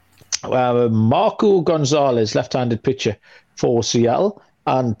 Marco Gonzalez, left-handed pitcher for Seattle,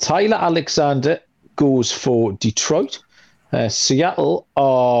 and Tyler Alexander goes for Detroit. Seattle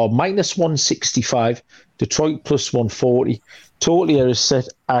are -165, Detroit +140. Total here is set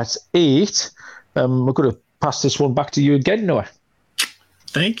at 8. We're going to pass this one back to you again, Noah.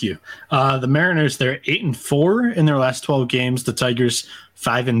 Thank you. The Mariners, they're 8-4 in their last 12 games. The Tigers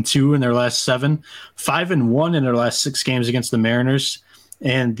 5-2 in their last 7, 5-1 in their last 6 games against the Mariners.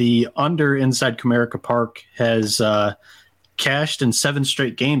 And the under inside Comerica Park has cashed in 7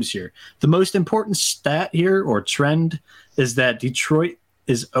 straight games here. The most important stat here, or trend, is that Detroit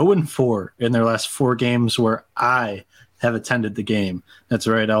is 0-4 in their last 4 games where I have attended the game. That's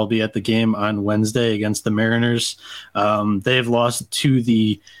right. I'll be at the game on Wednesday against the Mariners. They have lost to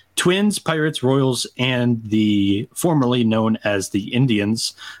the Twins, Pirates, Royals, and the formerly known as the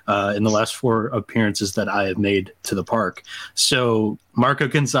Indians in the last 4 appearances that I have made to the park. So Marco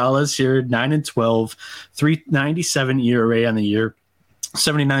Gonzalez here, 9-12, 3.97 ERA on the year,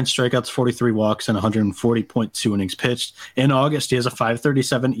 79 strikeouts, 43 walks, and 140.2 innings pitched. In August, he has a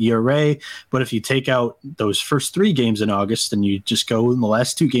 5.37 ERA, but if you take out those first 3 games in August and you just go in the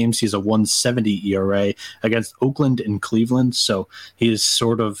last 2 games, he has a 1.70 ERA against Oakland and Cleveland, so he has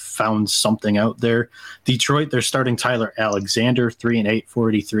sort of found something out there. Detroit, they're starting Tyler Alexander, 3-8,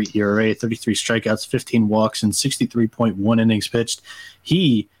 4.83 ERA, 33 strikeouts, 15 walks, and 63.1 innings pitched.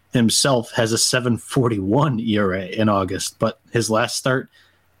 He himself has a 7.41 ERA in August, but his last start,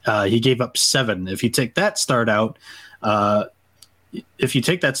 he gave up 7. If you take that start out, he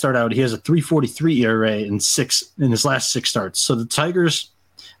has a 3.43 ERA in his last 6 starts. So the Tigers,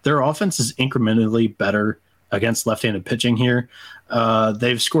 their offense is incrementally better against left-handed pitching here.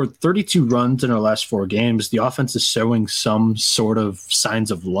 They've scored 32 runs in their last 4 games. The offense is showing some sort of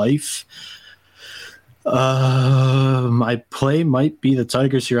signs of life. My play might be the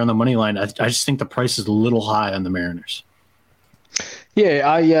Tigers here on the money line. I just think the price is a little high on the Mariners. Yeah,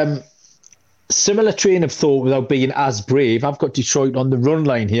 I similar train of thought without being as brave. I've got Detroit on the run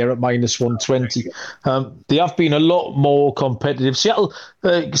line here at -120. They have been a lot more competitive. Seattle,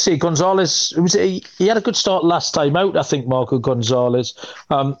 say Gonzalez, he had a good start last time out, I think, Marco Gonzalez.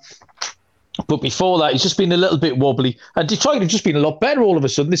 But before that, he's just been a little bit wobbly. And Detroit have just been a lot better all of a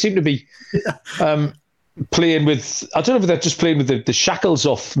sudden. They seem to be playing with, I don't know if they're just playing with the shackles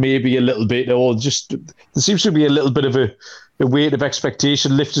off maybe a little bit, or just there seems to be a little bit of a weight of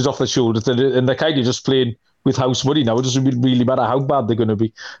expectation lifted off their shoulders, and they're kind of just playing with house money now. It doesn't really matter how bad they're going to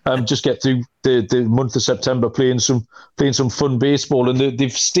be. Just get through the month of September playing some fun baseball, and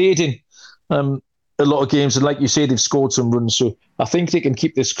they've stayed in a lot of games, and like you say, they've scored some runs. So I think they can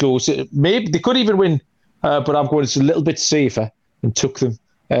keep this close. Maybe they could even win, but I'm going a little bit safer and took them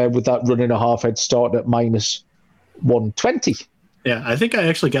with that run and a half head start at -120. Yeah, I think I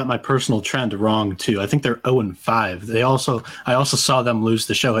actually got my personal trend wrong too. I think they're 0-5. I also saw them lose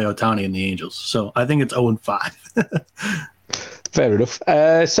to Shohei Ohtani and the Angels, so I think it's 0-5. Fair enough.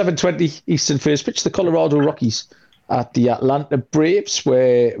 7:20 Eastern first pitch. The Colorado Rockies at the Atlanta Braves,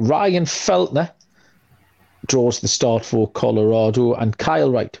 where Ryan Feltner draws the start for Colorado, and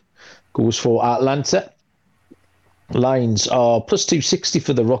Kyle Wright goes for Atlanta. Lines are +260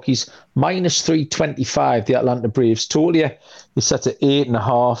 for the Rockies, -325 the Atlanta Braves. Total here is set at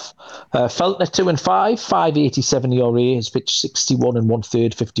 8.5. Feltner 2-5, 5.87 ERA, has pitched 61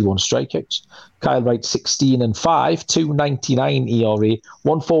 1/3, 51 strikeouts. Kyle Wright 16-5, 2.99 ERA,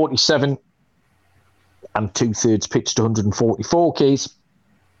 147 2/3 pitched, 144 Ks.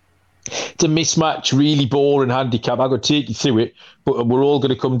 It's a mismatch, really boring handicap. I could take you through it, but we're all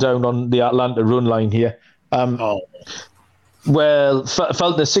going to come down on the Atlanta run line here. Well,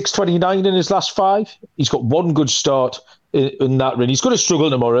 Felton 629 in his last 5. He's got one good start in that run. He's going to struggle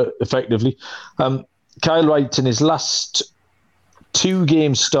tomorrow, effectively. Kyle Wright, in his last 2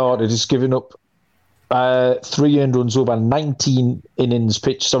 games started, has given up 3 earned runs over 19 innings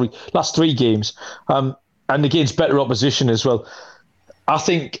pitched. Sorry, last 3 games. And against better opposition as well. I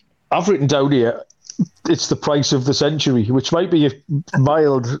think I've written down here, it's the price of the century, which might be a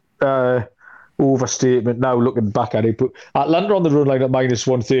mild overstatement now looking back at it. But Atlanta on the run line at minus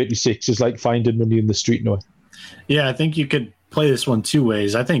 136 is like finding money in the street now. Yeah, I think you could play this one 2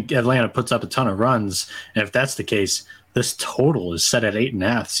 ways. I think Atlanta puts up a ton of runs. And if that's the case, this total is set at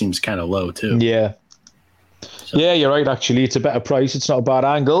 8.5. Seems kind of low, too. Yeah. So. Yeah, you're right, actually. It's a better price. It's not a bad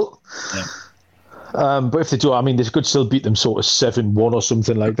angle. Yeah. But if they do, I mean, they could still beat them sort of 7-1 or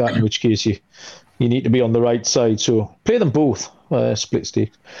something like that, in which case you need to be on the right side. So play them both, split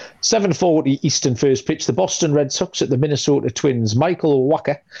stake. 7:40 Eastern first pitch. The Boston Red Sox at the Minnesota Twins. Michael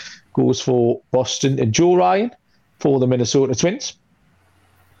Wacha goes for Boston and Joe Ryan for the Minnesota Twins.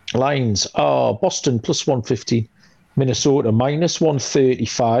 Lines are Boston plus 115, Minnesota minus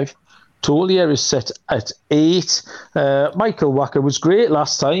 135. Total here is set at 8. Michael Wacha was great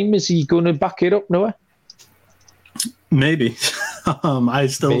last time. Is he going to back it up, Noah? Maybe. I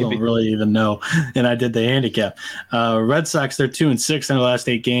still don't really even know. And I did the handicap. Red Sox, they're 2-6 in the last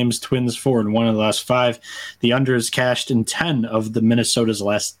 8 games. Twins 4-1 in the last 5. The under is cashed in 10 of the Minnesota's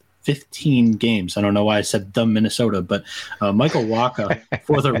last 15 games. I don't know why I said dumb Minnesota, but Michael Wacha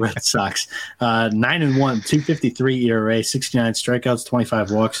for the Red Sox, 9-1, 2.53 ERA, 69 strikeouts,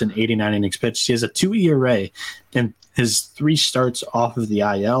 25 walks, and 89 innings pitched. He has a 2 ERA in his 3 starts off of the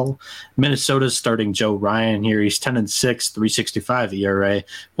IL. Minnesota's starting Joe Ryan here. He's 10-6, 3.65 ERA,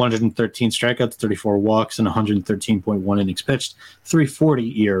 113 strikeouts, 34 walks, and 113.1 innings pitched,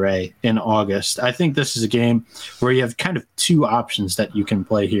 3.40 ERA in August. I think this is a game where you have kind of 2 options that you can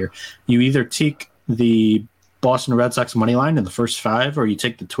play here. You either take the Boston Red Sox money line in the first 5, or you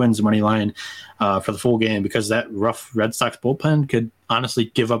take the Twins money line for the full game, because that rough Red Sox bullpen could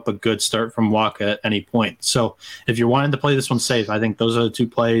honestly give up a good start from Wacha at any point. So if you're wanting to play this one safe, I think those are the 2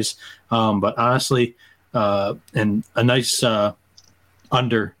 plays. But honestly, and a nice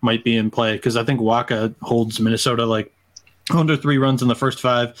under might be in play, because I think Wacha holds Minnesota like under 3 runs in the first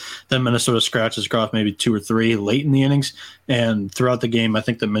 5. Then Minnesota scratches across maybe 2 or 3 late in the innings. And throughout the game, I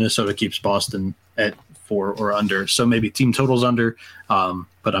think that Minnesota keeps Boston at 4 or under. So maybe team totals under,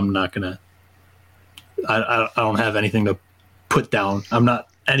 but I'm not going to – I don't have anything to put down. I'm not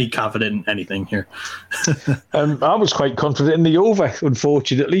any confident in anything here. I was quite confident in the over,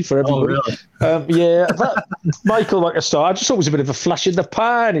 unfortunately, for everybody. Oh, really? Yeah, Michael Wacha start. I just thought it was a bit of a flash in the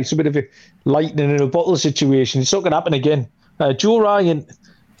pan. It's a bit of a lightning in a bottle situation. It's not going to happen again. Joe Ryan,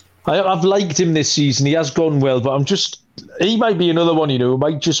 I've liked him this season. He has gone well, but he might be another one,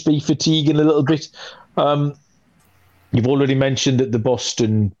 might just be fatiguing a little bit. You've already mentioned that the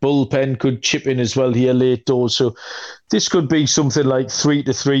Boston bullpen could chip in as well here late doors. So this could be something like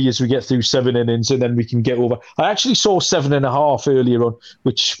 3-3 as we get through 7 innings, and then we can get over. I actually saw 7.5 earlier on,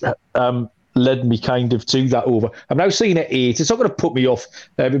 which led me kind of to that over. I'm now seeing at 8. It's not going to put me off.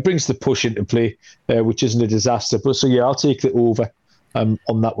 It brings the push into play, which isn't a disaster. But so yeah, I'll take the over on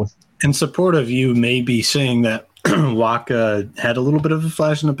that one. In support of you maybe saying that Wacha had a little bit of a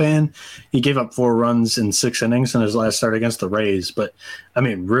flash in the pan. He gave up 4 runs in 6 innings in his last start against the Rays. But I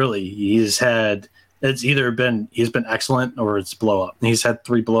mean, really, he's been excellent or it's blow up. He's had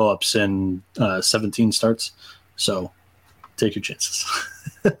 3 blow ups in 17 starts. So take your chances.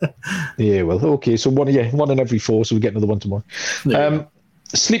 Yeah, well, okay. So one in every 4. So we get another one tomorrow.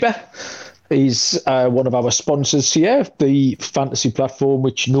 Sleeper is one of our sponsors here, the fantasy platform,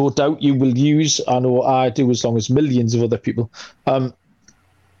 which no doubt you will use. I know I do, as long as millions of other people.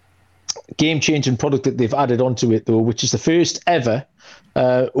 Game-changing product that they've added onto it, though, which is the first ever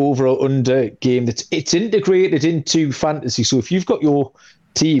over or under game it's integrated into fantasy. So if you've got your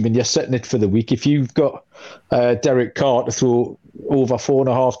team and you're setting it for the week, if you've got Derek Carr to throw over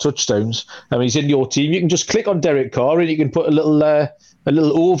 4.5 touchdowns, and he's in your team, you can just click on Derek Carr and you can put a little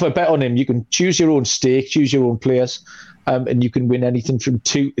over bet on him. You can choose your own stake, choose your own players, and you can win anything from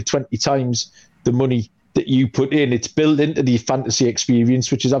 2 to 20 times the money that you put in. It's built into the fantasy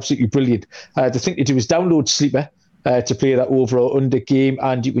experience, which is absolutely brilliant. The thing to do is download Sleeper to play that over or under game,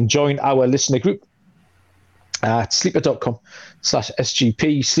 and you can join our listener group at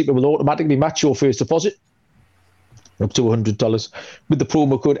sleeper.com/SGP. Sleeper will automatically match your first deposit up to $100 with the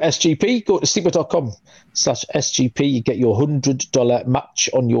promo code SGP. Go to sleeper.com/SGP. You get your $100 match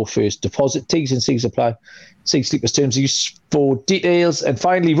on your first deposit. T's and C's apply. See Sleeper's terms of use for details. And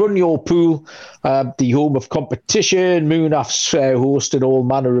finally, Run Your Pool, the home of competition. Moonaf's hosted all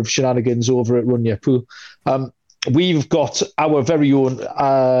manner of shenanigans over at Run Your Pool. We've got our very own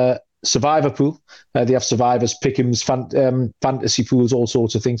Survivor pool. They have Survivors, Pick'ems, fantasy pools, all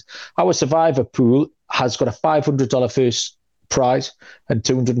sorts of things. Our Survivor pool has got a $500 first prize and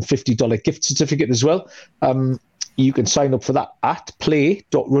 $250 gift certificate as well. You can sign up for that at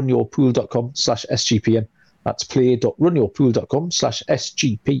play.runyourpool.com/SGPN. That's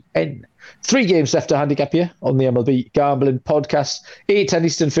play.runyourpool.com/SGPN. 3 games left to handicap here on the MLB Gambling Podcast. 8:10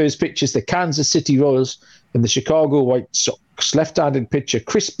 Eastern first pitch is the Kansas City Royals and the Chicago White Sox. Left-handed pitcher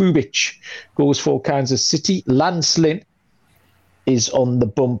Chris Bubich goes for Kansas City. Lance Lynn is on the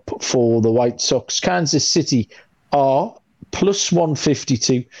bump for the White Sox. Kansas City are plus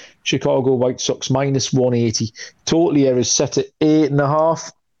 152. Chicago White Sox minus 180. Total here is set at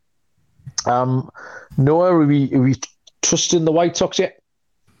 8.5. Noah, are we trusting the White Sox yet?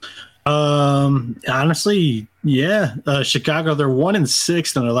 Honestly, yeah. Chicago, they're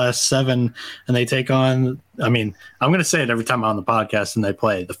 1-6 in their last 7, and they take on, I'm going to say it every time I'm on the podcast and they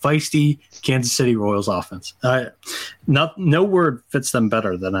play the feisty Kansas City Royals offense. No word fits them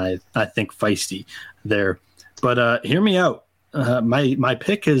better than I think feisty there. But hear me out. My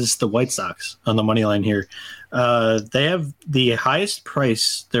pick is the White Sox on the money line here. They have the highest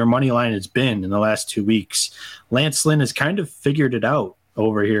price their money line has been in the last 2 weeks. Lance Lynn has kind of figured it out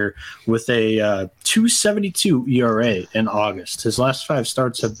over here with a 2.72 ERA in August. His last 5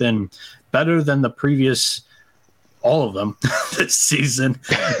 starts have been better than the previous, all of them this season.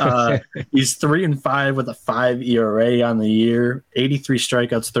 He's 3-5 with a 5 ERA on the year, 83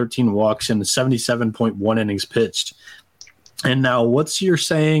 strikeouts, 13 walks, and 77.1 innings pitched. And now what's your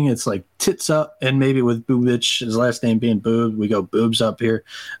saying? It's like tits up, and maybe with Bubich, his last name being Boob, we go Boobs up here.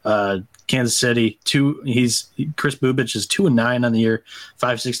 Kansas City, Chris Bubich is 2-9 on the year,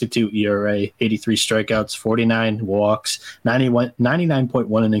 5.62 ERA, 83 strikeouts, 49 walks,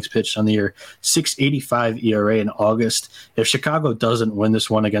 99.1 innings pitched on the year, 6.85 ERA in August. If Chicago doesn't win this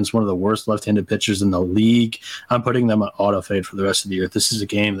one against one of the worst left-handed pitchers in the league, I'm putting them on auto fade for the rest of the year. This is a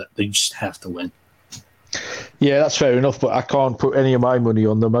game that they just have to win. Yeah, that's fair enough, but I can't put any of my money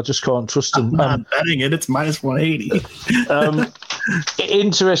on them. I just can't trust them. I'm not betting it. It's minus 180.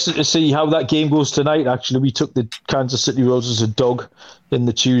 Interested to see how that game goes tonight, actually. We took the Kansas City Royals as a dog in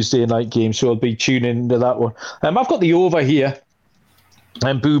the Tuesday night game, so I'll be tuning into that one. I've got the over here,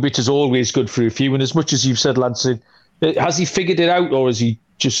 and Bubich is always good for a few, and as much as you've said, Lansing, has he figured it out, or has he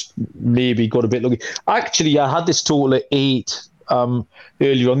just maybe got a bit lucky? Actually, I had this total at 8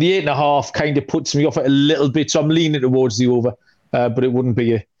 earlier on. The 8.5 kind of puts me off it a little bit, so I'm leaning towards the over, but it wouldn't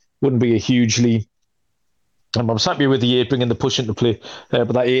be a huge lean. I'm happy with the 8 bringing the push into play,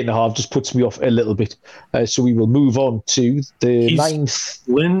 but that 8.5 just puts me off a little bit. So we will move on to the 9th.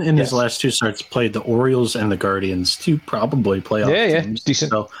 Lynn in his last 2 starts played the Orioles and the Guardians, 2 probably playoff teams.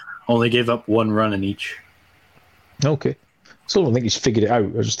 Decent. So only gave up 1 run in each. Okay. So I don't think he's figured it out.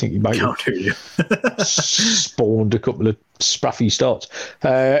 I just think he might have spawned a couple of spraffy starts.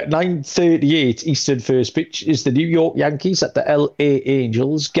 9:38 Eastern first pitch is the New York Yankees at the LA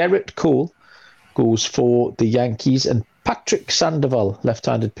Angels. Garrett Cole goes for the Yankees, and Patrick Sandoval,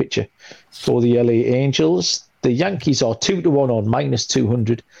 left-handed pitcher, for the LA Angels. The Yankees are 2-1 on minus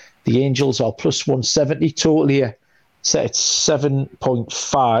 200. The Angels are plus 170. Total here set at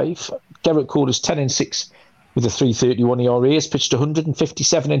 7.5. Garrett Cole is 10-6. With a 3.31 ERA, has pitched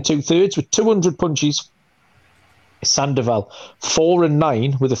 157 2/3 with 200 punches. Sandoval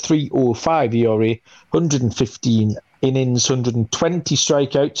 4-9 with a 3.05 ERA, 115 innings, 120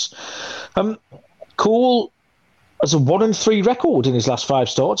 strikeouts. Cole has a 1-3 record in his last 5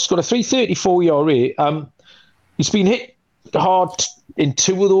 starts. He's got a 3.34 ERA. He's been hit hard in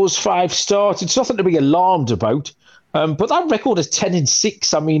 2 of those 5 starts. It's nothing to be alarmed about. But that record is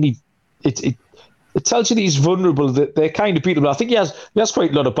 10-6. I mean, it tells you that he's vulnerable, that they're kind of beatable. I think he has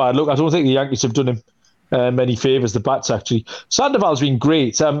quite a lot of bad luck. I don't think the Yankees have done him many favours, the bats, actually. Sandoval's been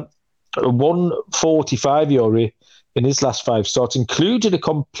great. 1.45 ERA in his last 5 starts, including a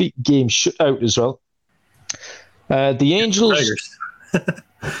complete game shutout as well. The Angels...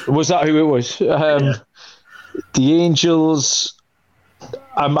 Was that who it was? Yeah. The Angels...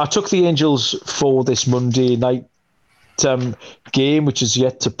 I took the Angels for this Monday night game, which is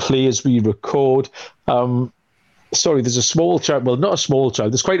yet to play as we record. Sorry, there's a small child. Well, not a small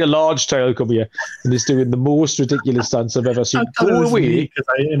child. There's quite a large child come here and is doing the most ridiculous dance I've ever seen. Go away. Because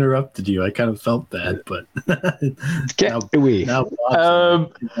I interrupted you. I kind of felt bad, but get away.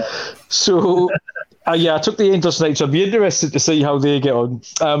 I took the Angels tonight, so I'd be interested to see how they get on.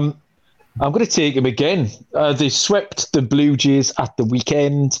 I'm going to take them again. They swept the Blue Jays at the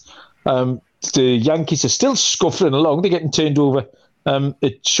weekend. The Yankees are still scuffling along. They're getting turned over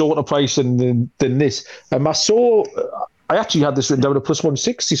at shorter price than this. I actually had this written down at plus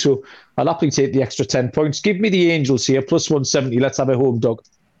 160, so I'll happily take the extra 10 points. Give me the Angels here, plus 170. Let's have a home dog.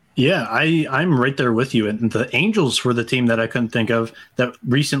 Yeah, I'm right there with you. And the Angels were the team that I couldn't think of that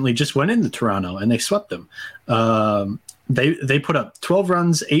recently just went into Toronto and they swept them. They put up 12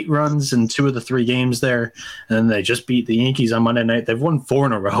 runs, 8 runs in 2 of the 3 games there, and then they just beat the Yankees on Monday night. They've won 4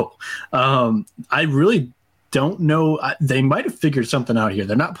 in a row. I really don't know. They might have figured something out here.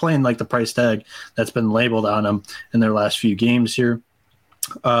 They're not playing like the price tag that's been labeled on them in their last few games here.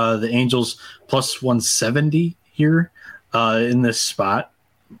 The Angels plus 170 here in this spot.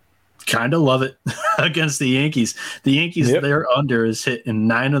 Kind of love it against the Yankees. The Yankees, Their under is hit in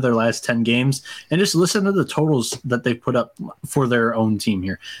 9 of their last 10 games. And just listen to the totals that they put up for their own team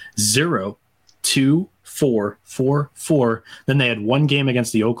here. 0, 2, 4, 4, 4. Then they had 1 game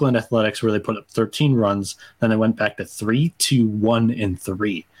against the Oakland Athletics where they put up 13 runs. Then they went back to 3, 2, 1, and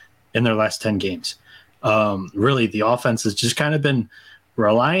 3 in their last 10 games. Really, the offense has just kind of been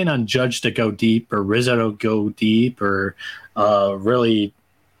relying on Judge to go deep or Rizzo to go deep or really –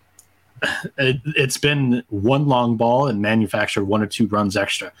 it's been one long ball and manufacture 1 or 2 runs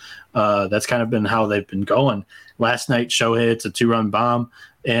extra. That's kind of been how they've been going. Last night, Shohei hits a 2-run bomb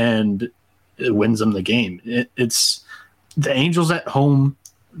and it wins them the game. It's the Angels at home.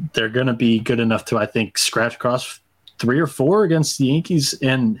 They're going to be good enough to, I think, scratch across 3 or 4 against the Yankees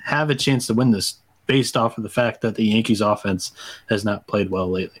and have a chance to win this based off of the fact that the Yankees offense has not played well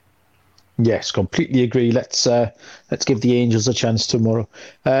lately. Yes, completely agree. Let's give the Angels a chance tomorrow.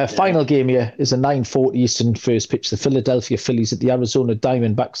 Final game here is a 9:40 Eastern first pitch. The Philadelphia Phillies at the Arizona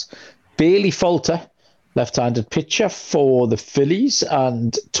Diamondbacks. Bailey Falter, left-handed pitcher for the Phillies,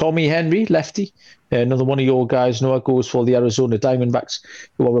 and Tommy Henry, lefty. Another one of your guys, Noah, goes for the Arizona Diamondbacks,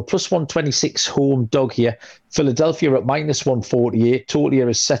 who are a plus 126 home dog here. Philadelphia at minus 148. Total here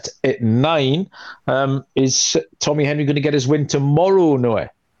is set at 9. Is Tommy Henry going to get his win tomorrow, Noah?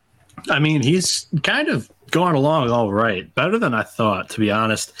 I mean, he's kind of going along all right. Better than I thought, to be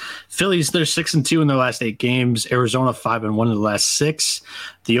honest. Phillies, they're 6-2 in their last 8 games. Arizona 5-1 in the last 6.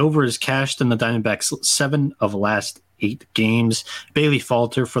 The over is cashed in the Diamondbacks 7 of the last 8 games. Bailey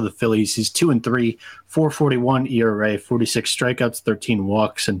Falter for the Phillies. He's 2-3, 4.41 ERA, 46 strikeouts, 13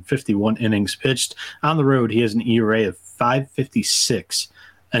 walks, and 51 innings pitched. On the road, he has an ERA of 5.56.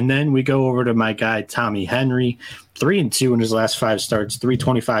 And then we go over to my guy, Tommy Henry, 3-2 in his last 5 starts,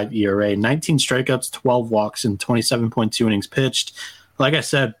 3.25 ERA, 19 strikeouts, 12 walks, and 27.2 innings pitched. Like I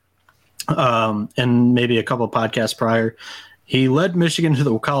said, and maybe a couple of podcasts prior, he led Michigan to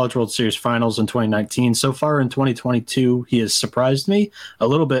the College World Series finals in 2019. So far in 2022, he has surprised me a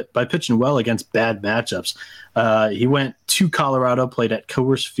little bit by pitching well against bad matchups. He went to Colorado, played at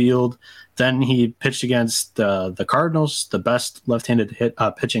Coors Field. Then he pitched against the Cardinals, the best left-handed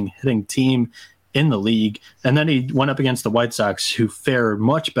hitting team in the league. And then he went up against the White Sox, who fare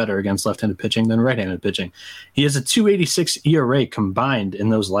much better against left-handed pitching than right-handed pitching. He has a 2.86 ERA combined in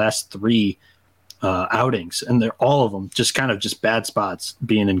those last 3 outings, and they're all of them just kind of just bad spots,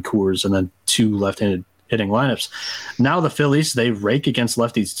 being in Coors and then 2 left-handed hitting lineups. Now the Phillies, they rake against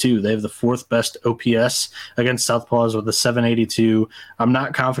lefties too. They have the 4th best OPS against southpaws with a 782. I'm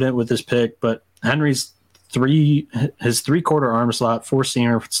not confident with this pick, but Henry's his 3/4 arm slot,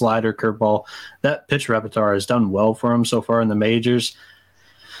 4-seamer, slider, curveball, that pitch repertoire has done well for him so far in the majors.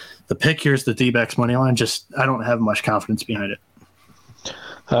 The pick here is the D-backs money line. I don't have much confidence behind it.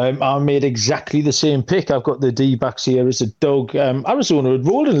 I made exactly the same pick. I've got the D-backs here as a dog. Arizona had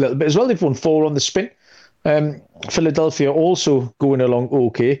rolled a little bit as well. They've won 4 on the spin. Philadelphia also going along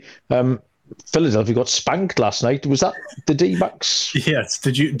okay. Philadelphia got spanked last night. Was that the D-backs? Yes.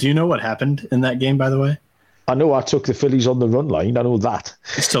 Do you know what happened in that game, by the way? I know I took the Phillies on the run line. I know that.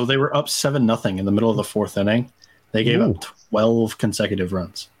 So they were up 7-0 in the middle of the 4th inning. They gave up 12 consecutive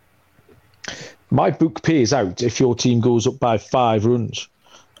runs. My book pays out if your team goes up by 5 runs.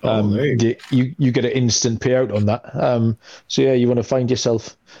 You get an instant payout on that. So yeah, you want to find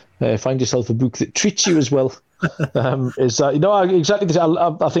yourself a book that treats you as well. Exactly.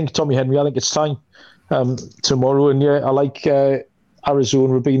 I think Tommy Henry. I think it's time tomorrow, and yeah, I like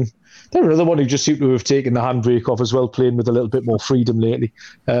Arizona being. They're another one who just seem to have taken the handbrake off as well, playing with a little bit more freedom lately.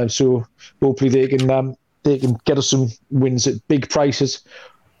 So hopefully they can they can get us some wins at big prices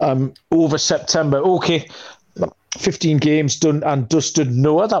over September. Okay, 15 games done and dusted.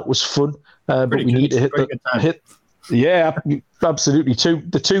 Noah, that was fun. But we need to hit. Yeah, absolutely.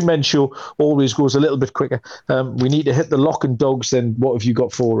 The two-men show always goes a little bit quicker. We need to hit the lock and dogs. Then what have you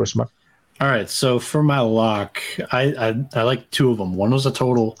got for us, man? All right, so for my lock, I like two of them. One was a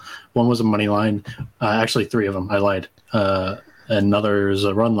total, one was a money line. Actually, three of them. I lied. Another is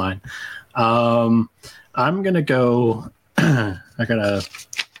a run line. I'm gonna go. I gotta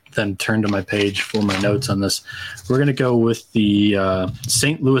then turn to my page for my notes on this. We're gonna go with the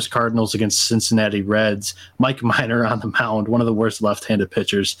St. Louis Cardinals against Cincinnati Reds. Mike Minor on the mound, one of the worst left-handed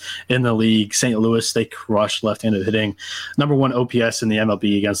pitchers in the league. St. Louis, they crush left-handed hitting. Number one OPS in the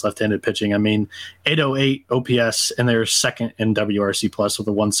MLB against left-handed pitching. I mean, 808 OPS, and they're second in WRC plus with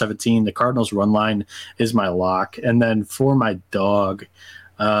a 117. The Cardinals run line is my lock. And then for my dog,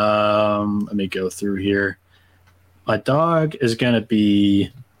 let me go through here. My dog is going to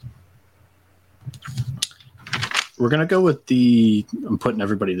be... We're going to go with I'm putting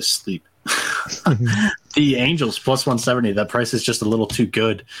everybody to sleep. The Angels plus 170. That price is just a little too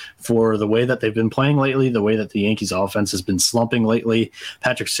good for the way that they've been playing lately, the way that the Yankees offense has been slumping lately.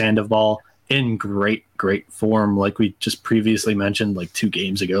 Patrick Sandoval in great form, like we just previously mentioned, like 2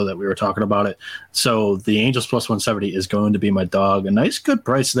 games ago that we were talking about it. So the Angels plus 170 is going to be my dog. A nice, good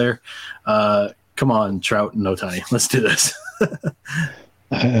price there. Come on, Trout and Ohtani. Let's do this.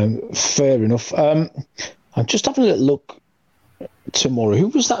 Fair enough. I'm just having a little look tomorrow. Who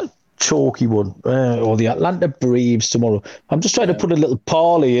was that chalky one? Or the Atlanta Braves tomorrow? I'm just trying to put a little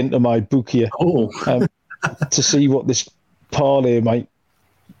parlay into my book here to see what this parlay might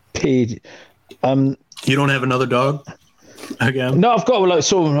pay. You don't have another dog again? No, I've got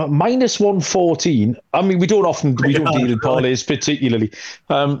minus 114. I mean, we don't deal in parlays particularly.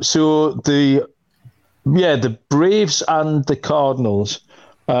 So the Braves and the Cardinals.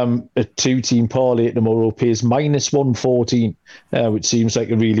 A 2-team parlay tomorrow pays minus 114, which seems like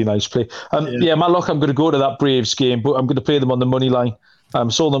a really nice play. My luck, I'm going to go to that Braves game, but I'm going to play them on the money line.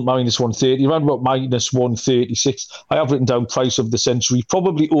 Sold them minus 130, around about minus 136. I have written down price of the century,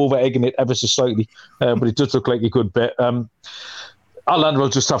 probably over-egging it ever so slightly, but it does look like a good bet. Atlanta will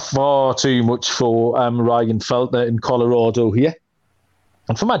just have far too much for Ryan Feltner in Colorado here.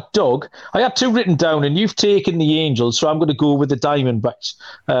 And for my dog, I had 2 written down, and you've taken the Angels, so I'm going to go with the Diamondbacks,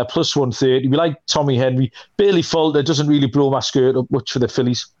 plus 130. We like Tommy Henry. Bailey Falter doesn't really blow my skirt up much for the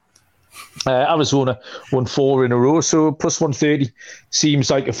Phillies. Arizona won 4 in a row, so plus 130 seems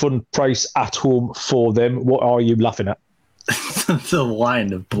like a fun price at home for them. What are you laughing at? The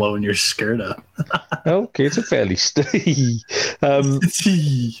line of blowing your skirt up. Okay, it's a fairly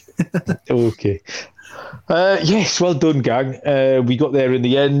okay. Yes, well done, gang. We got there in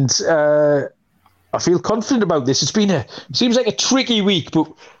the end. I feel confident about this. Seems like a tricky week,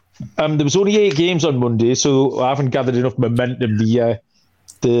 but there was only 8 games on Monday, so I haven't gathered enough momentum.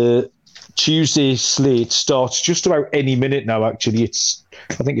 The Tuesday slate starts just about any minute now. Actually,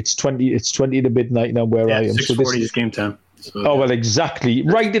 I think it's 20 to midnight now where I am. 6:40 is game time. So, well, exactly.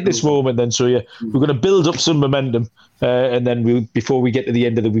 Right at this moment, then. So, we're going to build up some momentum, and then before we get to the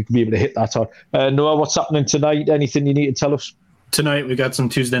end of the week, we'll be able to hit that hard. Noah, what's happening tonight? Anything you need to tell us? Tonight, we got some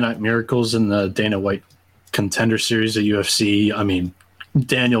Tuesday Night Miracles in the Dana White Contender Series of UFC. I mean,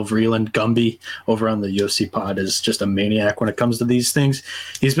 Daniel Vreeland Gumby over on the UFC pod is just a maniac when it comes to these things.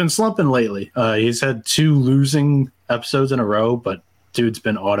 He's been slumping lately. He's had 2 losing episodes in a row, but dude's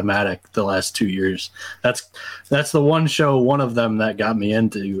been automatic the last 2 years. That's the one of them that got me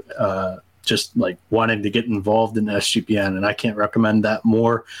into just like wanting to get involved in SGPN, and I can't recommend that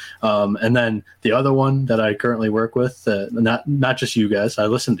more. And then the other one that I currently work with, not just you guys, I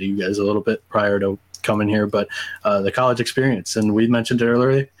listened to you guys a little bit prior to coming here, but the College Experience, and we mentioned it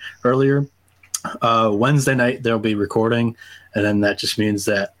earlier. Wednesday night they'll be recording, and then that just means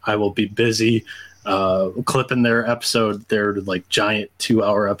that I will be busy clipping their like giant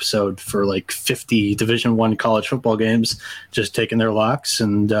 2-hour episode for like 50 Division I college football games, just taking their locks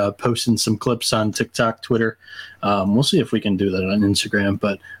and posting some clips on TikTok, Twitter. We'll see if we can do that on Instagram,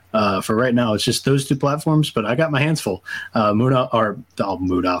 but for right now it's just those 2 platforms, but I got my hands full.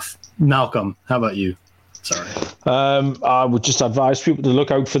 Malcolm, how about you? Sorry. I would just advise people to look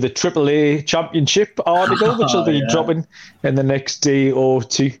out for the AAA Championship article, which will be dropping in the next day or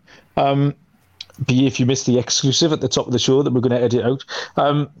 2. If you missed the exclusive at the top of the show that we're going to edit out.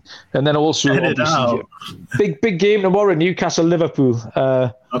 And then also, big game tomorrow, Newcastle, Liverpool.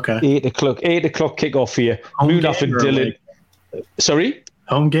 Okay. 8 o'clock kickoff here. Munaf and Dylan. Sorry?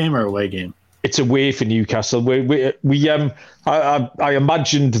 Home game or away game? it's away for Newcastle. I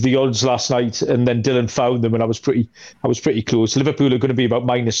imagined the odds last night, and then Dylan found them, and I was pretty close. Liverpool are going to be about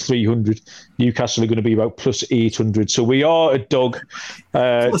 -300. Newcastle are going to be about +800. So we are a dog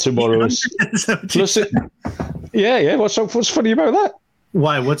tomorrow. Yeah. What's funny about that?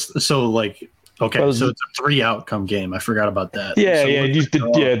 Why? Okay, well, so it's a 3 outcome game. I forgot about that. Yeah,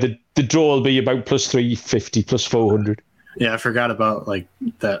 the draw will be about +350, +400. Yeah, I forgot about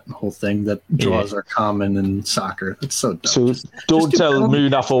that whole thing that draws are common in soccer. It's so dumb. So don't tell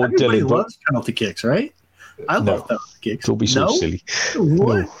Munaf or Dylan. Everybody loves penalty kicks, right? I love penalty kicks. Don't be so silly.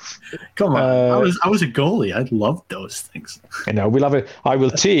 What? No. Come on. I was a goalie. I loved those things. I know. I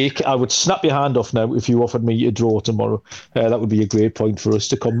would snap your hand off now if you offered me a draw tomorrow. That would be a great point for us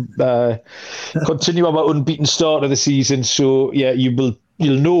to continue our unbeaten start of the season. So yeah, you'll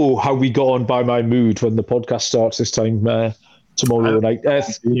know how we got on by my mood when the podcast starts this time tomorrow night. I'll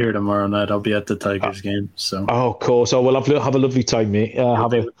be here tomorrow night. I'll be at the Tigers game. So. Oh, of course. Oh, well, have a lovely time, mate.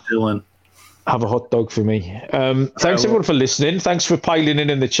 Have a hot dog for me. Thanks everyone for listening. Thanks for piling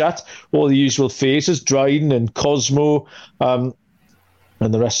in the chat. All the usual faces, Dryden and Cosmo, and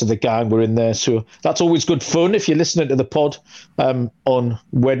the rest of the gang were in there. So that's always good fun. If you're listening to the pod on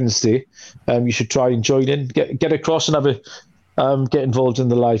Wednesday, you should try and join in, get across and get involved in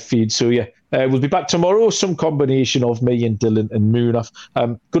the live feed. So yeah, we'll be back tomorrow. Some combination of me and Dylan and Munaf.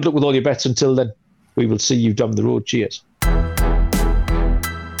 Good luck with all your bets until then. We will see you down the road. Cheers.